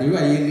you are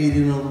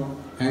leading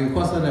and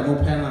cause of the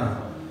panel,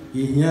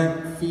 you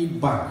hear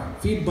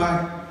feedback.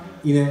 Feedback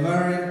in a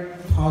very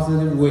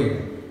positive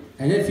way.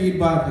 And your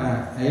feedback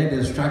is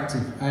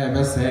destructive. I have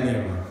best said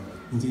it.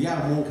 Until you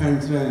have more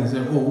country and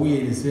say, oh, we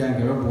is here and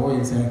give a boy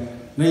and say,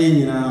 no,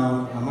 you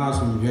know, I'm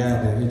also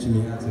glad that hit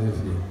me at the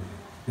field.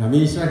 Now,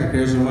 me, shake a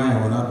crazy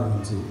mind or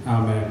not.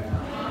 Amen.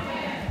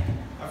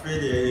 I feel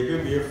it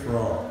could be a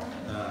fraud.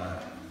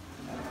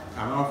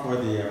 I'm not for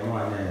the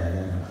one.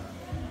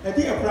 A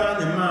dear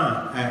brand, the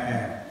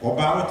man, or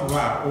bow to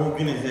our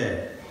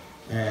organizer,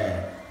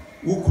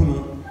 who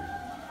couldn't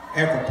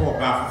ever pour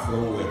bath for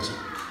which,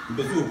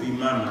 but you be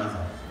mammas.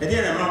 A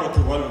dear amount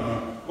to one,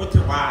 what to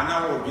buy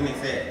now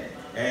organizer.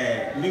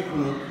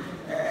 Nikunu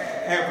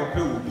ever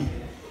will be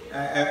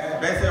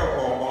better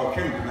or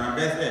trim and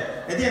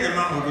better. A dear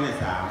mamma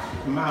organizer,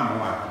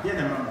 mamma, dear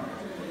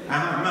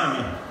mamma,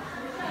 mammy.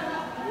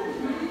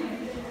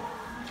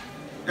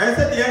 I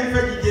said the young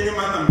faggy dear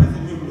mamma,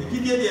 he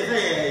did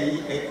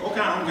say,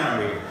 okay,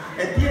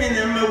 a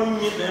dear mamma will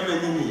meet them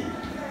and me.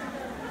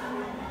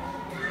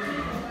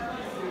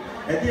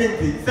 A dear,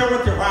 so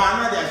what you are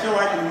not show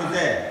what you was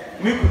there.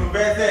 Mikunu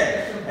better,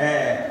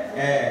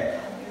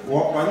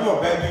 one more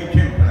baby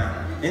trim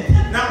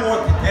and now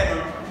what to tell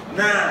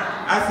now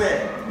I said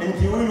and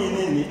you women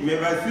in it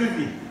maybe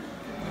Susie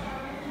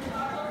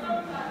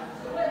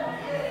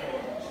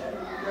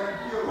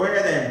where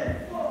are they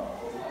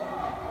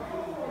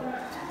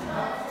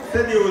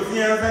said you will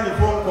see us on the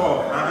phone call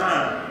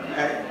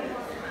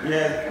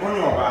yes on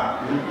your back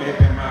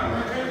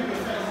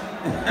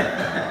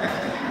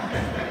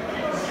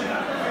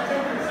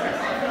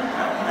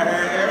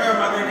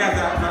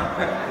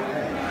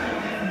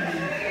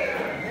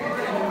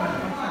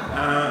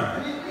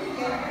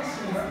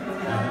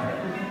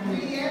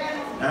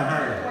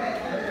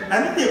I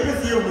think you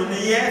see when the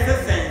years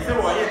are saying, so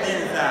what you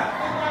think that?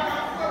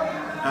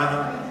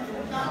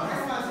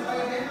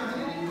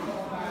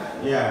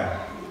 Yeah.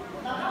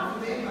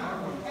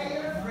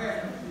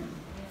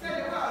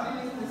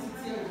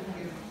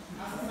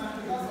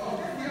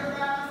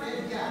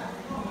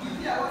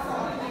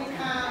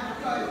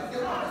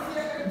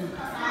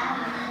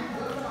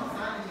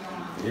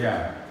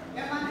 Yeah.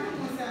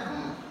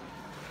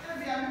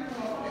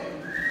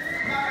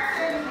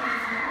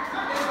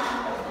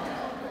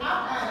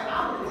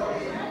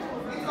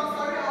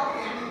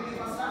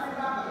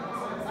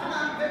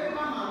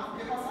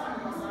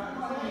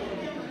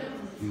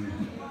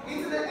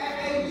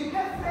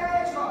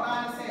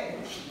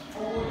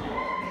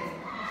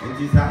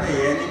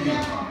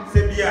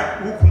 Sebia,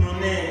 who can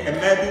name a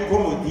madden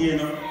comodian?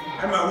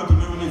 I'm out to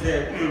me say,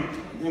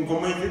 in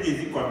community is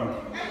equal.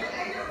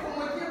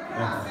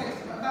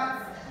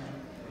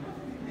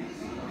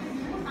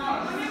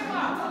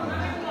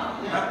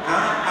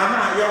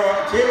 Your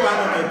chair one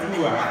of the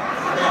two.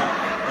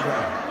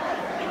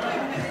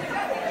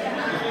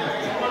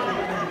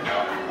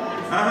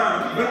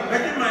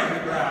 But in my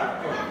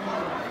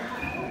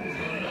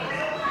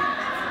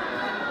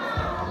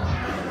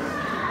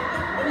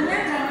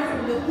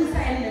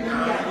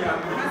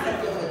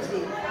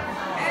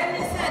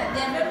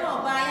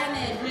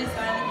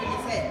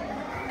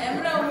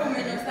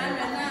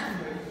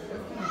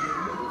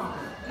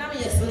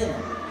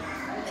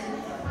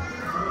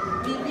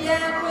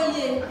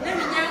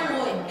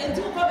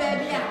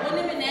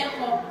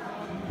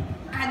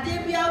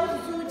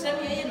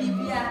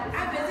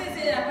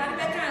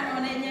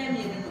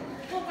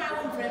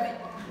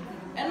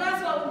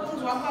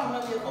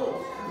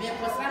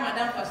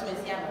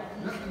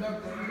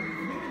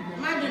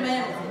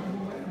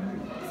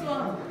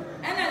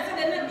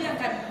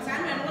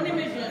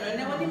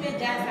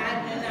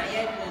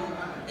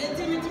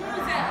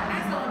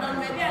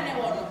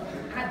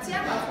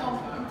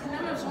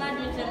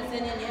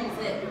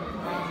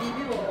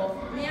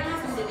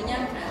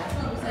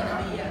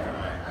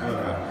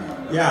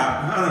yeah,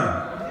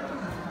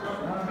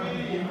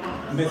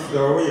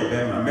 Mr.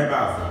 William,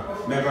 never.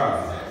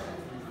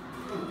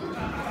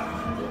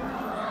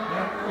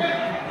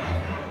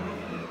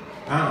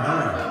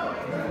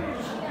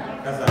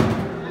 That's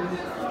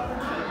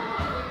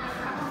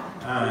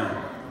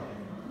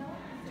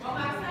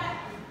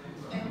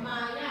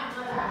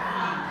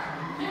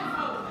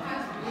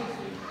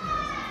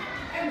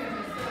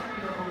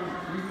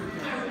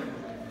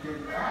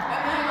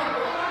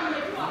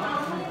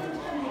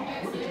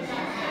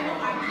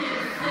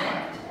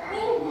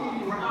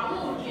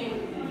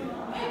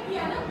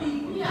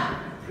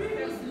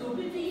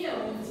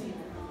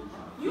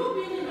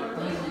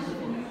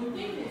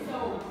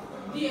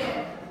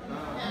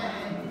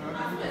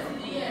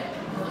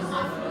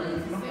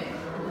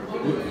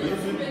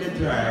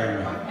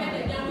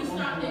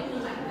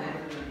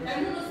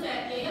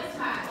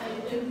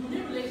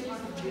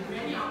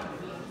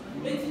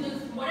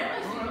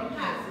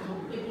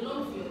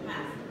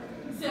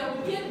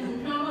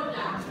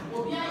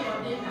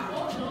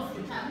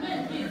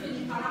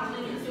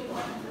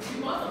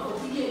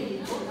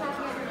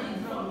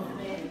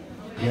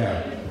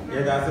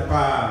that's a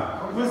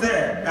pa. Was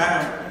there?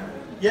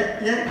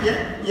 Yen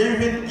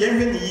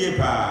ye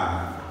pa.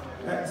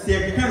 See,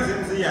 if you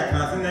can't see a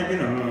class and I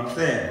can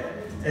say,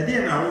 a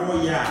dear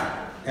now, ya,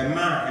 a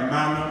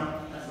man,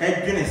 a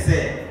gonna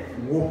say,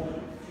 wo,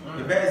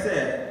 a bear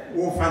say,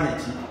 wo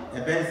fanity,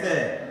 a bear say,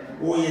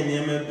 wo ye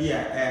name be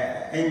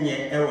any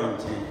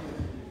errand.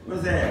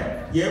 Was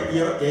there? Ye,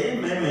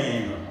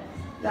 man.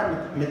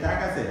 That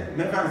Metaka said,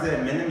 Mekan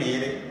said, many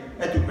made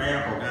it to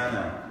Maya for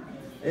Ghana.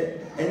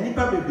 And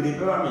Nipa be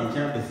believe in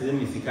champ the same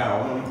Missika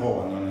on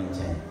call on the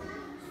chain.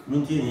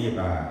 Minty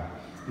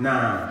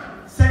now,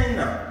 say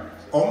now,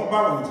 all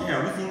about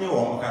within your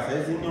own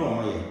castles in your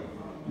way.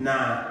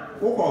 Now,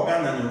 who call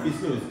Ghana and be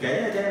so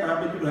scared, then I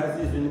will do as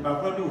this in the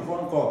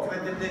phone call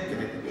credit.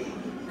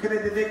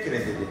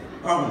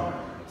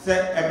 Say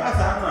a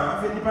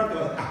bassana, Philippa.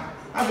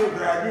 I will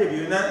graduate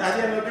you. I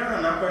didn't know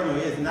Ghana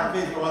is not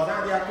based on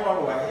that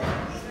away.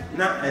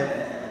 Not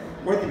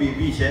what to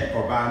be shed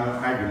or banner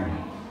argument.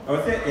 I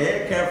would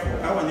say, careful.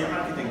 I want your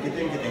marketing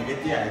getting get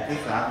here at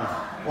this hour.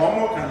 Or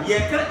more can ye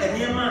cut a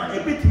near man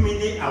a bit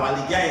mini our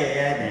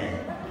ligay.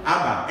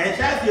 Abba, and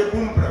shall your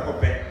boom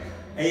precope.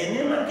 A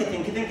near man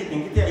getting get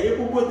here,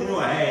 you would know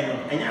I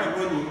am, and you are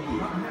going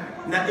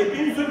to. Now, if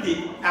you should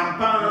be, I'm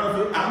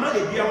bound, I'm not a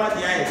dear what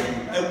the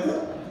island. A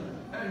book.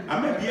 I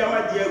may be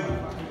our dear book.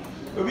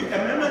 A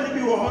member to be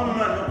a woman,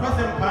 no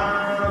person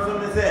pounds on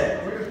the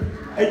set.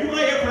 A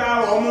Juma a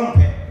crowd or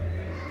mumpe.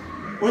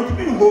 When to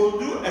be hold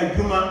do a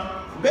Juma,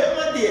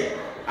 Bema dear.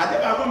 I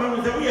think I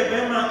remember that we are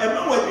Bema, and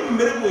no one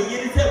miracle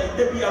yet said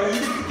would be our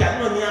little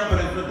cat on the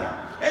Emperor.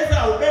 As I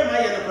obey my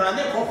and brand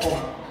for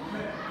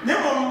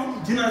Never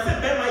Gina said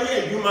Bema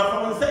ye Juma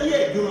from say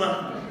ye Juma.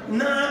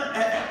 Now,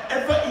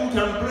 ever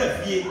income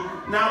breath ye.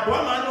 Now,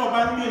 one man or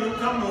one million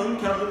come on,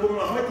 come to go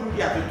on, waiting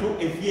to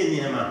a fear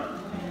near man.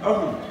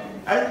 Oh.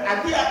 I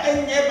dear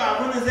any neighbor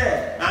when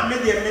say, I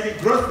made a many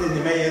gross in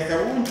the mayor,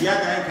 so won't be a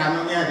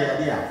canon near the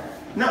idea.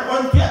 Now,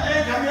 one can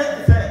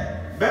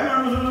say,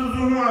 Beman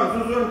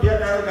Zuzu, can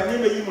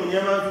never even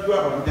Yaman to go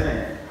up on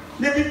tenant.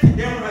 Maybe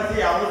them I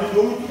say, I want to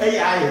go to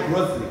AI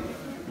grocery.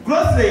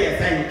 Grocery,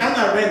 yes, and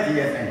I rent,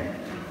 yes.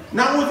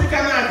 Now, what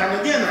can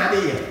I again?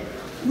 Idea.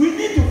 We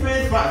need to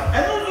face fast. I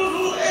don't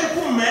do a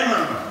poor man.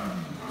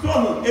 So,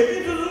 if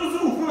you do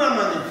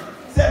money,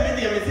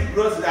 70 and 6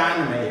 grocery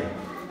anime.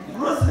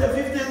 Grocery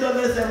 $50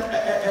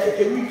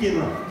 a week, you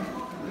know.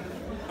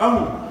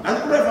 And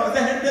prefer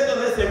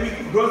 $100 a week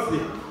grocery.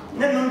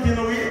 Then, you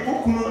know, we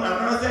book and I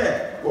say,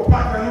 or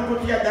partner,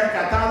 put here back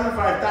 1,000,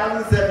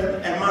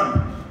 5,000, a month.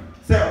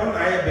 Say, when I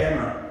have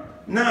Bema.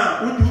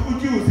 Now,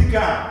 would you see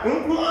car?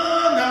 Uncle,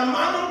 now,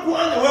 man, who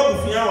are the work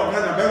of your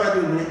kind of Bema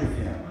do need to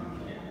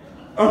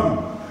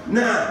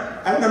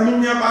now, and the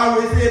minion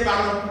always say,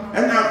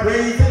 and I pray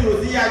you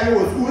see I go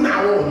school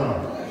now.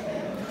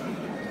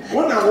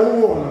 One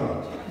hour.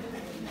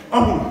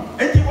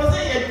 And she was a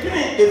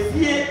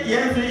fear,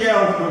 yes,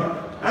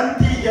 and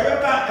the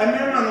Yabba, a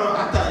man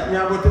at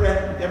Yabotre,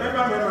 the Yabba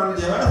man,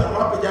 the other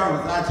one down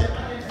with that.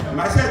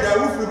 My said, I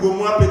will go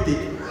more petty.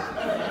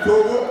 So,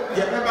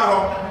 Yabba,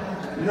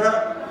 no,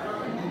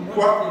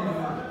 what?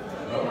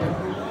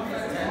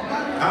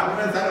 I'm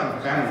not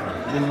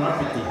a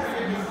petty.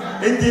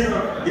 Indeed,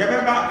 Yabba,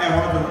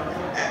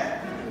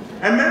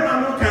 a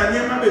man who can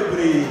never be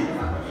free.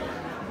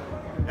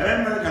 A man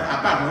can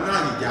apart when I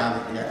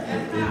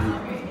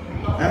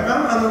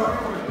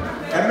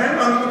a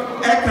man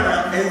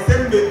and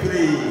send me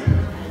free.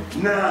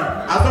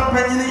 Now, I don't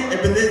pay any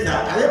Ebenezer. I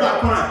live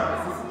at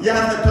one. Yes,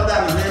 I told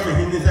that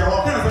name. He said,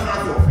 what kind of a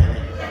matter of it?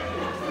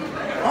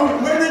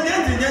 When the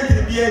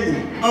gentleman be any.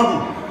 I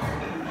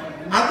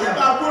live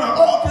at one.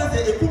 Oh, can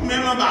say a good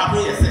member about me,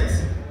 sex.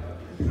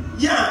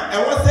 Yeah, I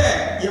was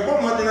there. You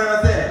want more than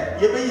I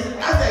said. You be,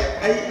 I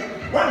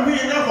said, 1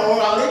 million for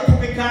our little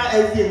picker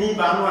as you need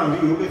by 1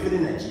 million. You'll be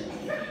feeling it.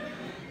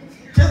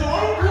 Just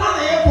one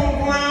year,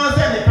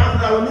 and the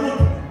country I will move.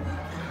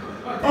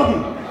 I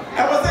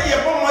was saying,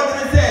 you're more than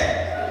I said.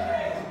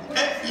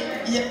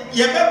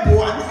 You're a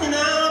boy,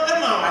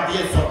 our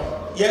dear so.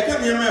 You can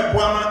hear my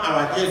boy,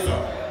 our dear so.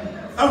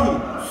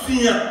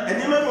 Fear, and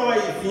never boy,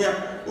 fear.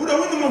 Who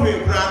don't know me,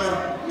 brother?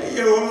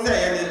 You won't say,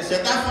 and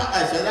Shadafa, I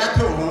shall not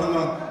tell him.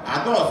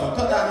 I don't so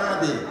told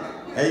that day.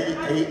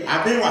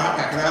 I've been what I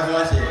can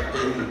say.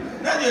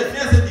 Now you're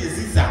just a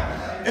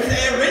if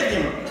they read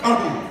him,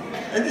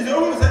 and this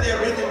almost said they're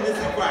reading this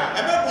require.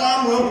 I bet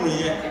one room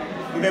here,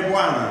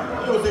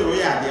 Mebuana. Those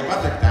we are the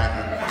Batak.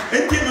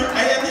 And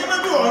I never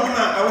do on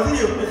I was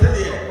here with the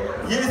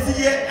yes,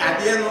 here at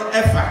the end of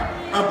effort.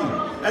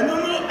 I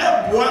don't know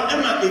what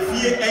Emma if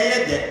ye a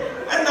day.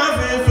 And now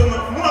there is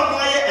more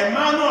a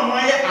man or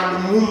my and the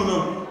moon.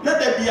 Let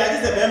there be a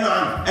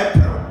man,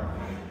 Emperor.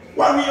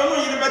 One we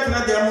only better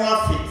than their more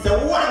feet. So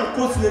one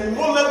costing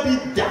more be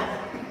done.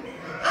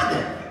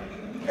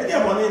 And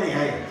they're one in the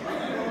eye.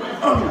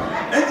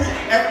 And if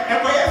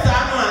I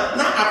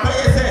not a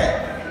player say,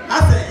 I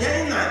say,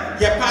 Yana,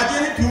 your party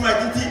too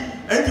much,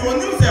 and you will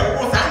never say,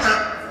 what I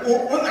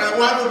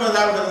want over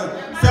that.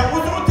 So,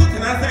 what don't it?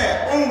 And I say,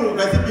 only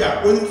Vesipia,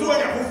 when you saw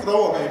your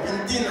floor in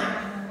dinner.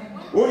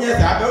 wo nyɛ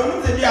saa bɛ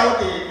onu sɛ bi a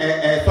wote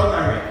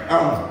sɔnahwɛ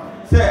ɛho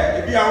sɛ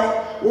ebi a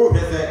wo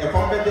hwɛ sɛ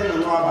ɛkɔm bɛde no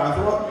no aba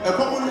so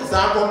ɛkɔm no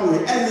saa kɔm wo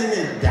ɛne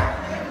ne da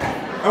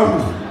ɛho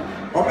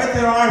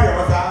ɔbɛte no ahwɛ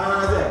wɔ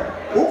saa sɛ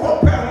wokɔ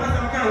pɛ ho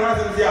asɛm ka ho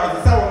asɛm si a ɔte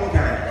sɛ wɔn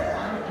kan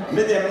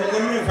me deɛ me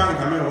me mfa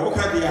nkame no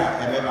woka deɛ a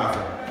ɛbɛba so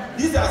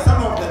these are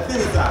some of the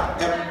things a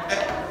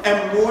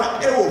ɛmmoa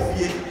ɛwɔ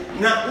fie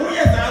na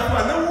woyɛ saa so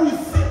a na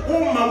wosi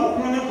woma wo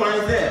kunu ne kwan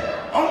sɛ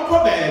ɔnkɔ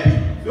baabi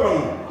so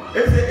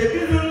ɛsɛ ebi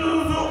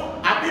nso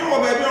abin wɔ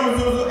baabi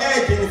nso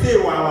ɛɛgye ne sɛ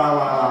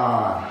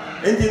waa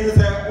nti ne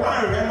sɛ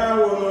woanhwɛ na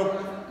wo no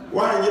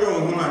woanyere wo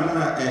ho a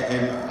na adeɛ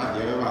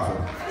bɛba so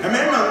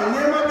ɛmɛma no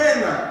nneɛma bɛn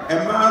na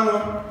ɛmaa no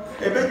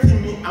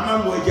ɛbɛtumi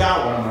ama mo agya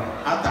wɔ no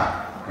ata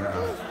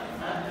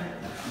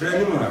brɛ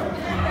ne mu ha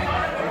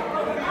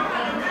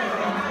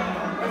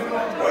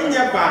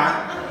wonyɛ baa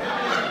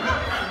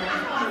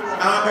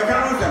abɛka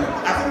no nsɛm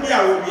asɛm bi a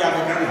wɔ bi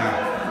abɛka no ha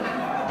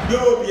deɛ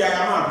wɔ bi a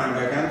yɛama apan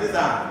bɛka nte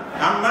sɛ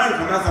amma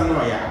nkana asɛm no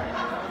ɔyɛ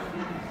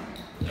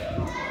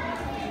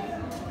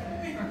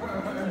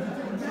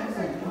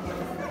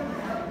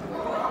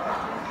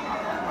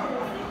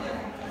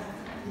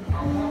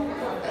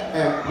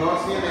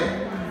Mɔsi dɛ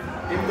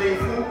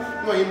mmeyifu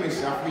na ɔyɛ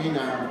mmesiafo yi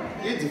na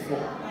yɛdi fɔ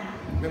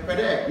mepɛ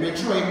dɛ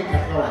mɛkyerɛ yi bi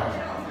kakra wɔ ha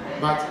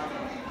but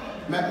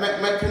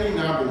mɛka ne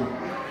nyinaa bom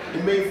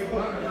mmeyifu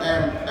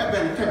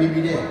ɛbɛn ka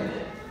biribi dɛ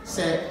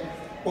sɛ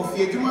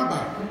ofie adwuma ba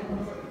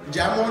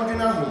gya ma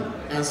ɔdwena ho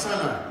ansa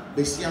na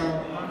besia no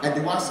ɛde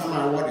w'asɛm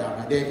a wɔde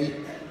aba daabi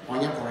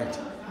ɔnyɛ correct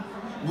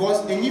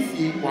because ɛnyi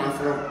fie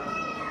wɔamfrɛ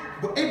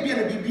but ebia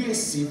na biribi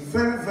esi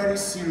very very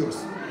serious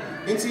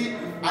nti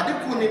ade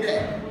ko ne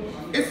dɛ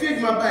if you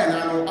my buy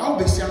now, I'll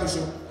be young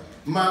so.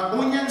 My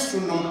onion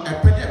soon, I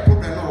put a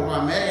problem over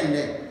a man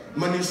there.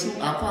 Manisu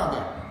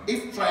Aquaba.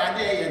 If try a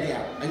day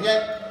there, and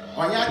yet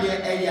on your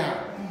day a year,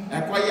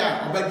 acquire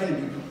a bad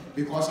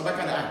because of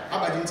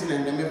Aberdeen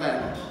and the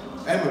Mevano.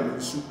 Emma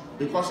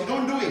because you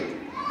don't do it.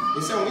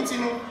 It's a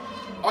waiting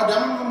or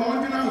damn more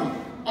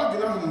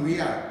than we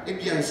are.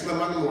 If you are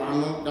Swimming, I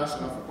know that's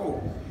enough. Oh,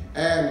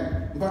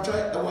 but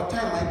what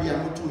time might be a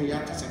motor me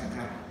at a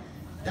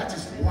that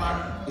is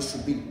what it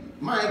should be.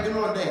 My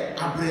ignore there,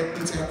 I break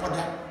into a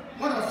quarter.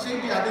 One of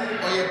saying I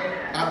didn't buy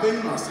a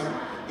ben master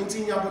into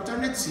your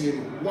opportunity.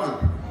 One,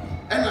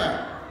 and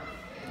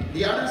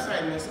the other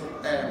side is a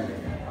can be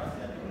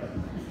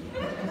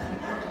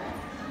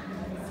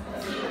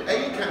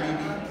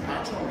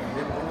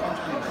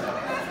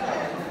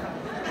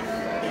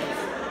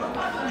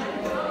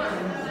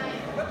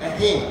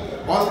again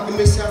on the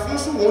Messiah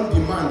won't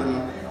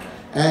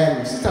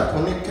demand Sister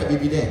Connect can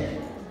be there.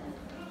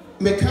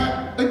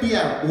 Meka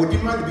ebia wo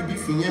demand bibi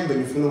finya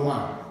mbanifo no ho a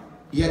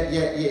ye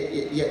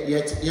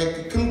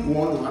can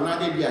go on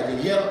another bia they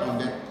yell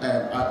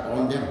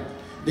on them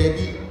there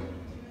be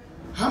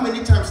how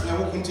many times na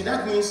wo kunti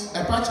that means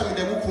a patch of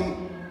the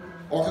wukun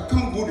or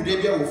can go to the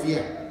bia wo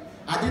fear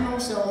I didn't know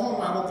say oh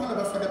ma wo kono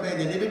be fa da be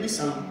de be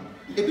bisam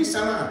e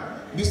bisama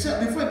bisa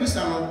before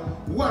bisam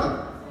one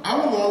I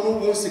won no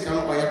wo sika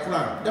no oya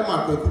kura da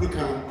ma kwakuru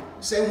kan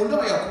say wo da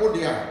oya ko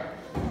there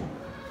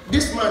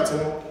this month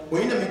no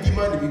when you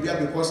demand the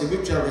baby because a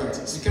bit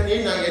rent, she can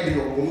hear I had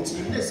no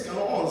community, less can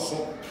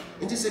also.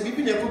 It is a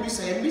baby never be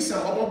saying, Miss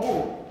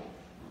Ababo.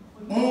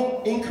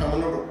 More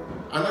income,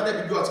 another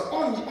big got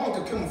on the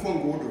uncle came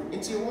from Godo.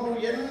 Into 1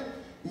 year,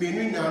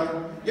 menu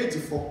now, yet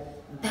for.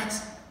 But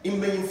in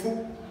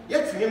Mayful,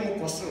 yet you more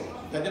concern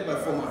than the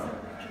performer.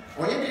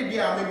 Or yet they be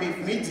a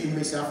meeting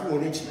myself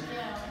on each.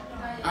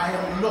 I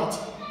am not,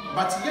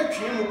 but yet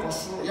you more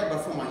concern, yet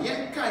performer,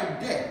 yet kind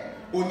there,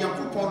 on your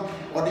coupon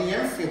or the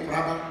young free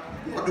brother.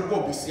 Not the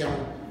Bob is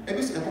young.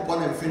 Every single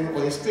one and friend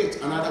or straight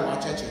another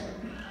one church.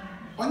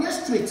 On your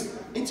straight,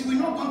 until we're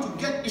not going to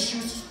get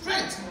issues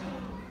straight.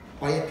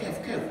 Or your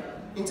curve.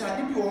 Until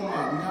I give you one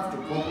man, we have to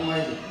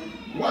compromise it.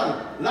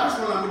 One, last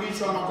one I'm going to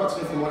show my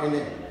question from one in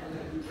there.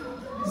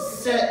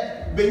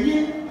 Say,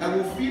 Benin, I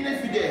will feel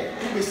if you there,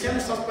 if we send a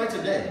suspect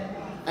today,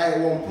 I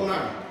won't put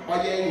on. Or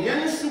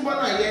you're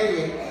Subana,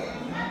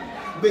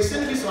 yeah, they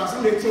send this one,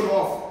 some they throw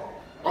off.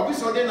 Or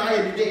this one, then I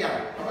every day.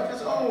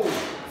 Oh,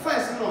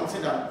 first, no,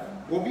 say that.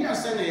 Obi a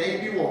send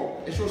a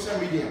war, a social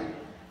media.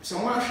 So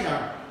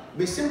Marsha,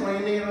 they send my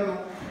name,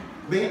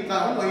 they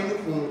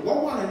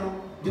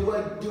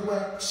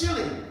were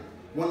chilling.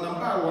 One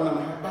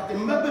number, but the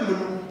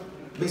Mabel,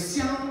 they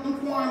send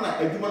one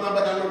a woman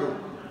about another.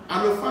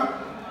 And the fact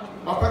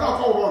of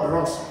a world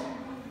Ross.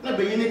 Let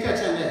be in a catch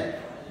and there.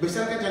 They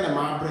send it in a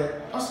marble.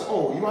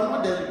 Oh, you are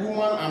not the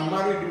woman I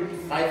married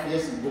 5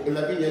 years ago,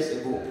 11 years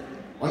ago.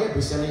 Or you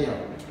be sending her.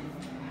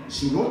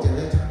 She wrote a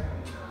letter.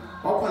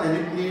 Open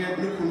and near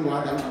Nukun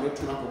Wadam and the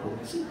Tunaco.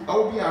 I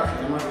will be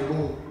after the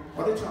married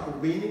or the truck of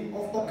being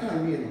of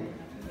Okan.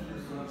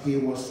 He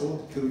was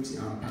so guilty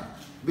and bad.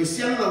 Be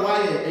sending the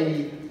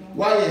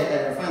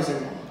wire fancy,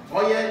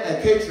 or a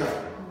caterer,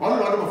 or a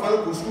lot of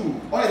family school,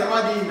 or the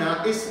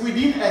Madina is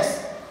within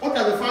us. What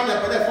can the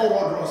final for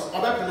forward Ross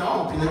or back in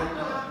our opinion?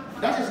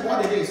 That is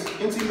what it is.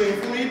 Until we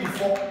inform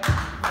before.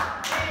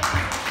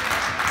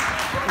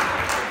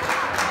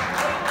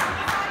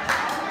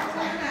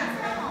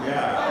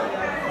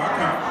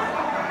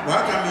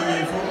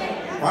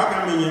 waka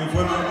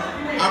menyemfo no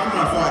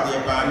akoma so ade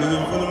ba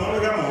menyemfo no mo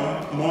ga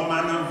mo ma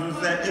na so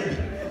se ebi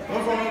mo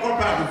fo mo ko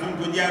pa do so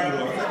ko dia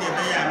do so de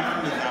be ya na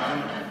me ta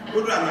mo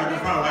do na do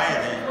fa wa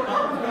ye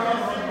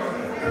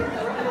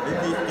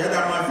ebi ya da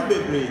ma si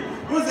bebre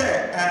mo se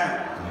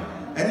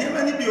ene ma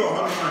ni bi o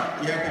ho ma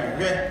ya ka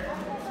hwe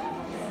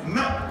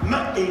ma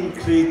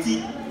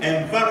create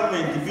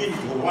environment bi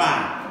to wa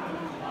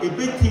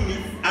ebetimi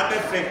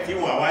affect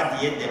wa wa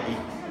de de bi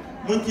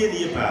mo tie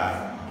ni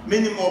pa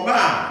meni mo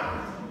ba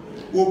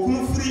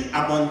okun free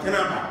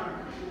abontena ba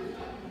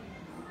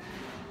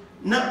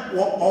na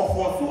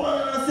ofo so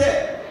se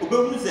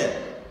obehu se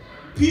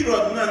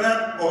period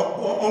na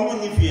omo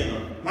ni fie no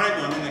man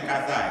no ne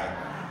kasa e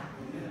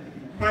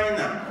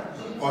fina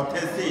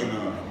otese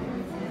no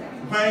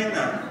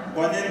fina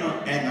one no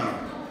ena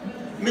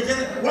meje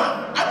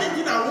wa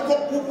adenti na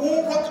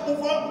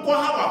wo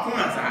ha wa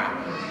kuma sa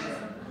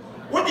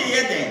wo de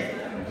ye den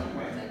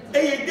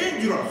e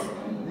dangerous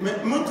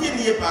montie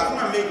ni pa so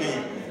ma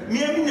mege mi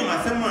ni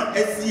masema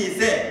asie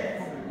se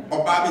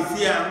oba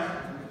besia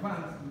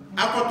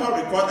akoto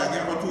recorder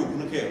ya akoto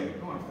okunu ke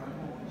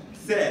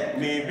se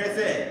me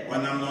bese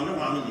wanam no no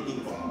wa mi di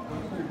ko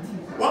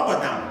wa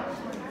bodam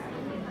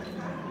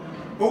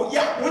o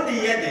ya wo de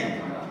ye den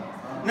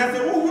na se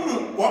wo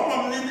hunu wo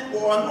mom ni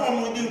wo no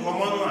mo di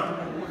nkomo no a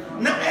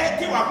na e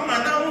ti wa kuma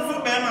na wo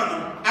so be ma no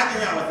ade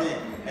ya wo se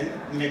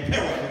me pe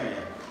wo ne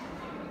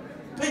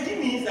peji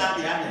mi sa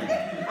bi ade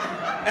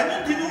eno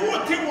ti wo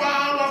ti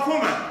wa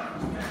kuma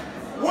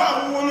wa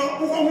no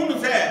wo hunu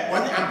se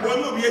woni ampo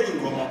no bi edi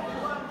nkomo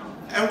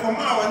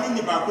enkomo a woni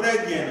ni ba kura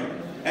gie no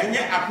enye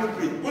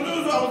appropriate wo no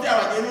so wo ti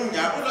awaje no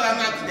nya wo so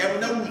na ti dem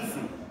na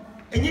wusu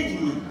enye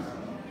jimi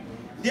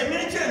de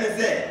me chere ne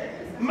se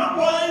ma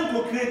boy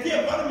go create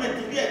environment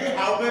bi e dey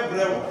how be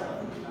brew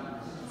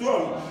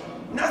so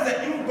na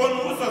se im go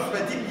no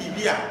suspect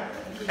bibia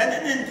ene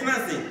ne ntina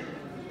se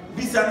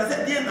bisa na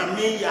se de na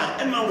me ya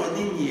e ma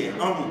woni nie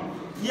omo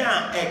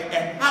ya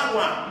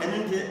hawa ene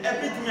nti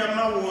ebetimi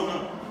ama wo no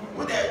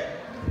wo de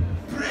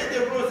pray the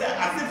rose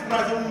as if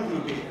praise wo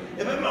be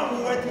e be ma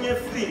wo watime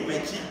free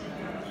machi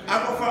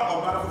akofa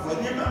obara fo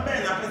ni ma be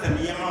na pesa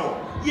me yema wo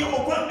ye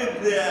wo kwa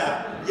bebre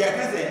a ya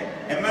kaze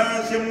e ma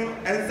nhye mu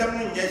ensam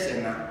nye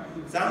hye na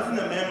sanso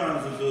na me ma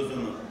nso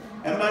no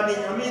e ma de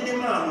nyame de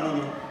ma mo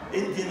no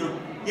enti no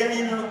ye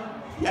ni no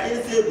ya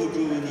ye se bojo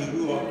ni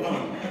hu o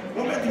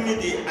mo betimi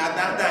de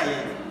adada ye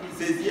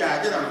sezi a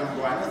je na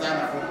ko ana za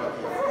na ko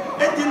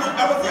enti no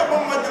awose ya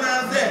bommo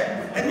dana ze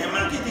ene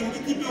marketing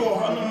kiti bi wo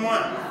hono mo a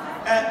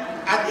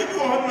ade bi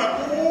wo hono ma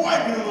wo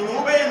adwunu no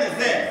wo be ne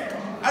ze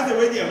ase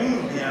we de hu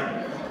bia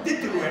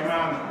titru e ma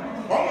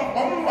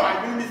omo wa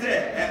adwunu bi ze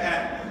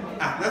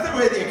na se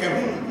we de ka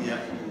hu bia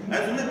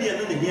azu na bia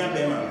no ne hia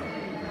be ma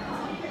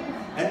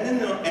ene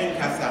no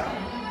enkasa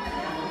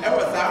e wo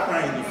sa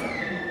kwan ni so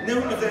ne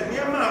hu ze ne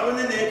ma wo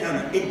ne ka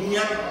na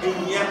ehia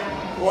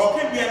wo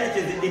ka bia ne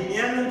che de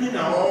ehia no di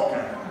na wo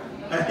ka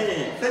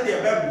said the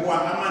bed boy,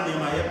 Amani,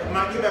 my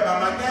give up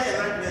my guy,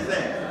 and I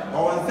say,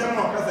 or some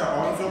of us are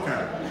also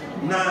can.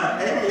 Now,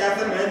 every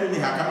other man in the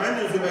Hakaman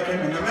is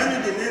becoming a man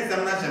in the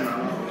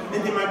international,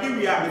 and the Magi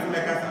we are with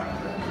Mekasa.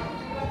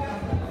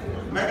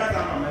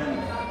 Mekasa, man.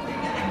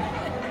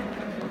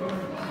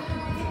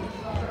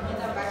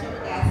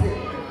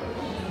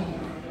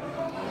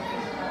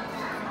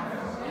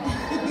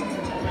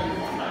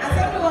 I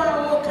said, you want to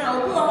walk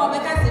out, you are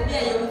because the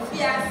beer you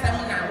fear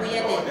some now, we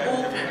are there.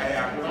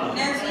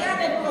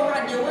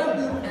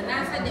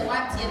 The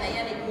what and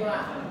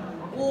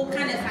who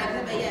can have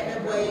a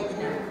boy.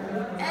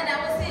 And I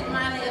was saying,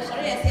 man, you're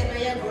sorry, I said,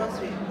 by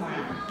grocery.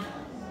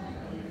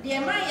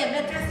 Dear Maya,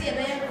 better see a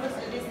bear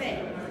grocery, they say.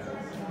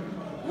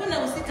 When I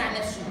was sick, I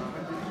shoe.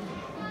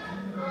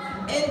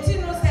 And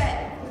Tino said,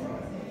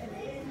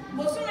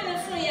 but so many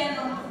so,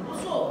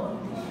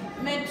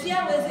 Metia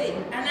was it,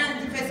 and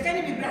I first can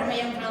be brought my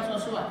young council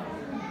so.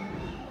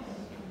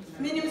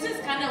 Minimum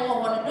can I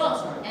walk on the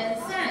doors and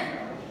sign,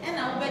 and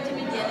I will bet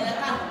me the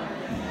other.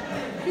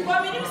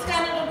 Because we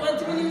scanning want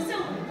to be so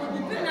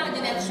good now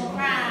the next shop.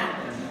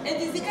 And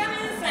this is the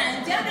coming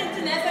sign, tell them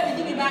to never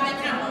be by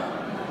camel.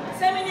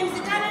 7 minutes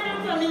the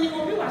cannon from me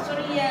will be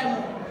sorry.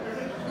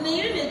 The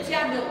unit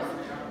travel.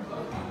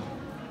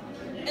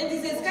 And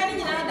this is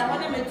scanning out the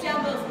one of the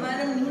travels,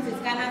 Madam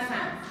Mrs. Canasa.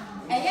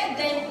 I had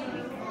then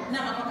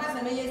now my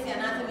cousin may say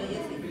another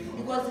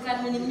because the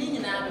cannon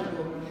meaning out of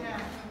go.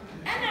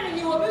 And I mean,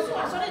 you will be so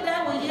sorry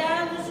that when you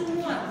are to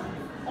soon.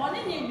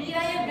 Only the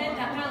BIA bank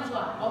account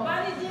or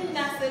body didn't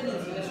that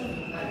service.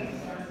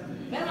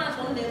 Members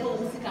on the road,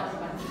 music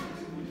company.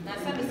 Now,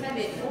 Sabi,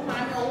 oh,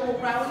 my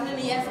old brown,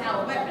 yes,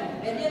 our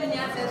weapon. They gave me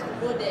access to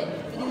go there.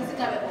 We didn't see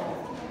a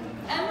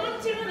and one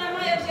children of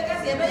my check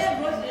us a better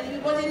grocery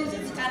because it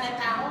is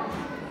Canada.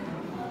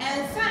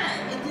 And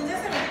sign, it is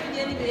just a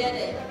million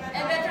day.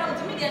 Every time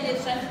to me, they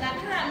try to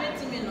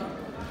make me know.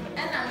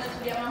 And I'm going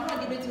to be a mamma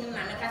debating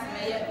my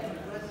customer.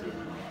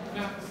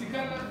 Now,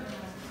 Sikana.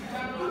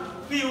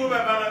 Fi wo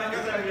baba na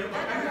kasa ni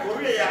o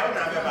we ya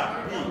na baba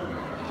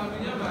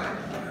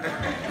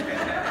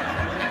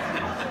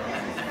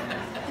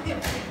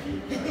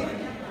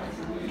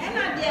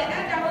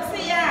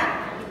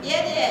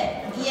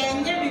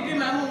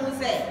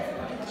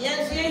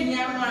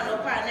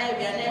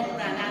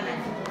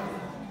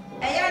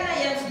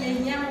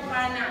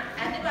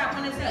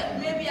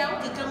wo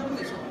keka ngu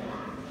me so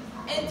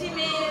enti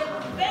me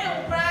ben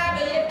pra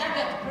be ye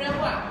abet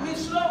prewa me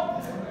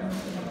slow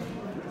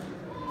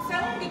sa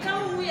wo keka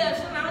ngu ye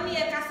so na oni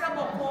ye kasa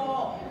boko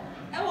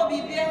e wo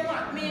bibia mu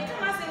a me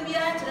kama sem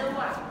bia kire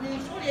wo a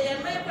me so ye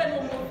me pe no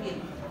mo bie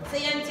se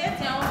ye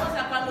ntiatia wo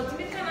sa pa no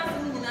timi kana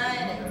sem nyina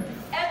ye de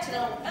e kire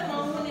wo e ma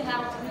wo ni ha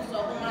timi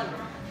so wo ma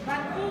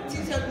but who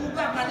thinks a group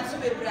of money so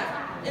be bra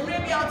e me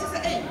bia o ti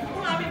say eh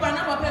wo ma bi ba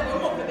na papa be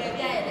mo pe be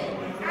bia ye de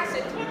I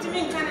said what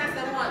timi kana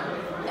sem wo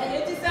e ye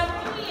ti say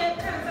mo ni ye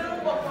kan sem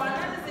wo ko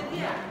na se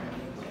bia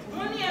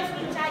mo ni ye so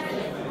charge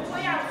ko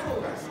ya so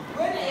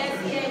wo na ye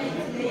si ye ni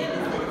ye ni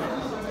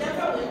de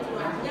fa we to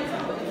a ye fa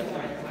we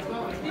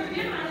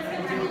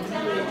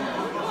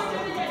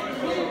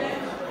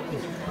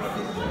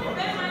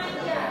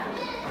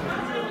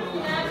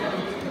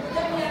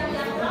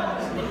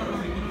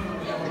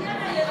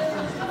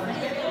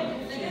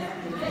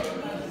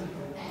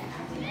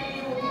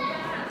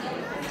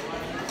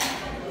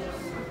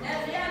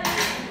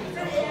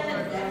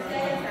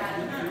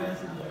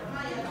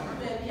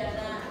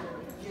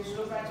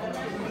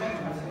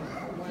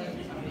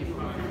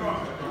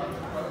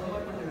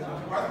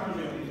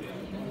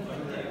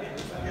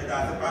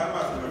That's the part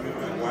of the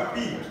what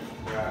be.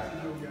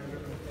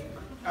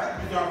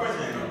 That's your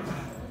question.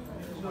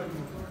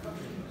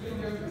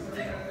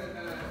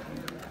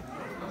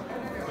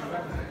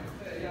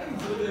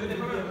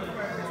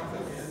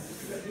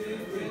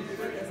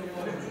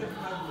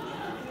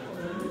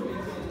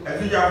 Est-ce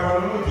qu'il y a un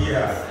bon mot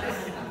hier?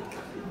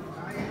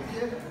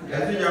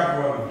 Est-ce qu'il y a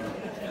un bon mot?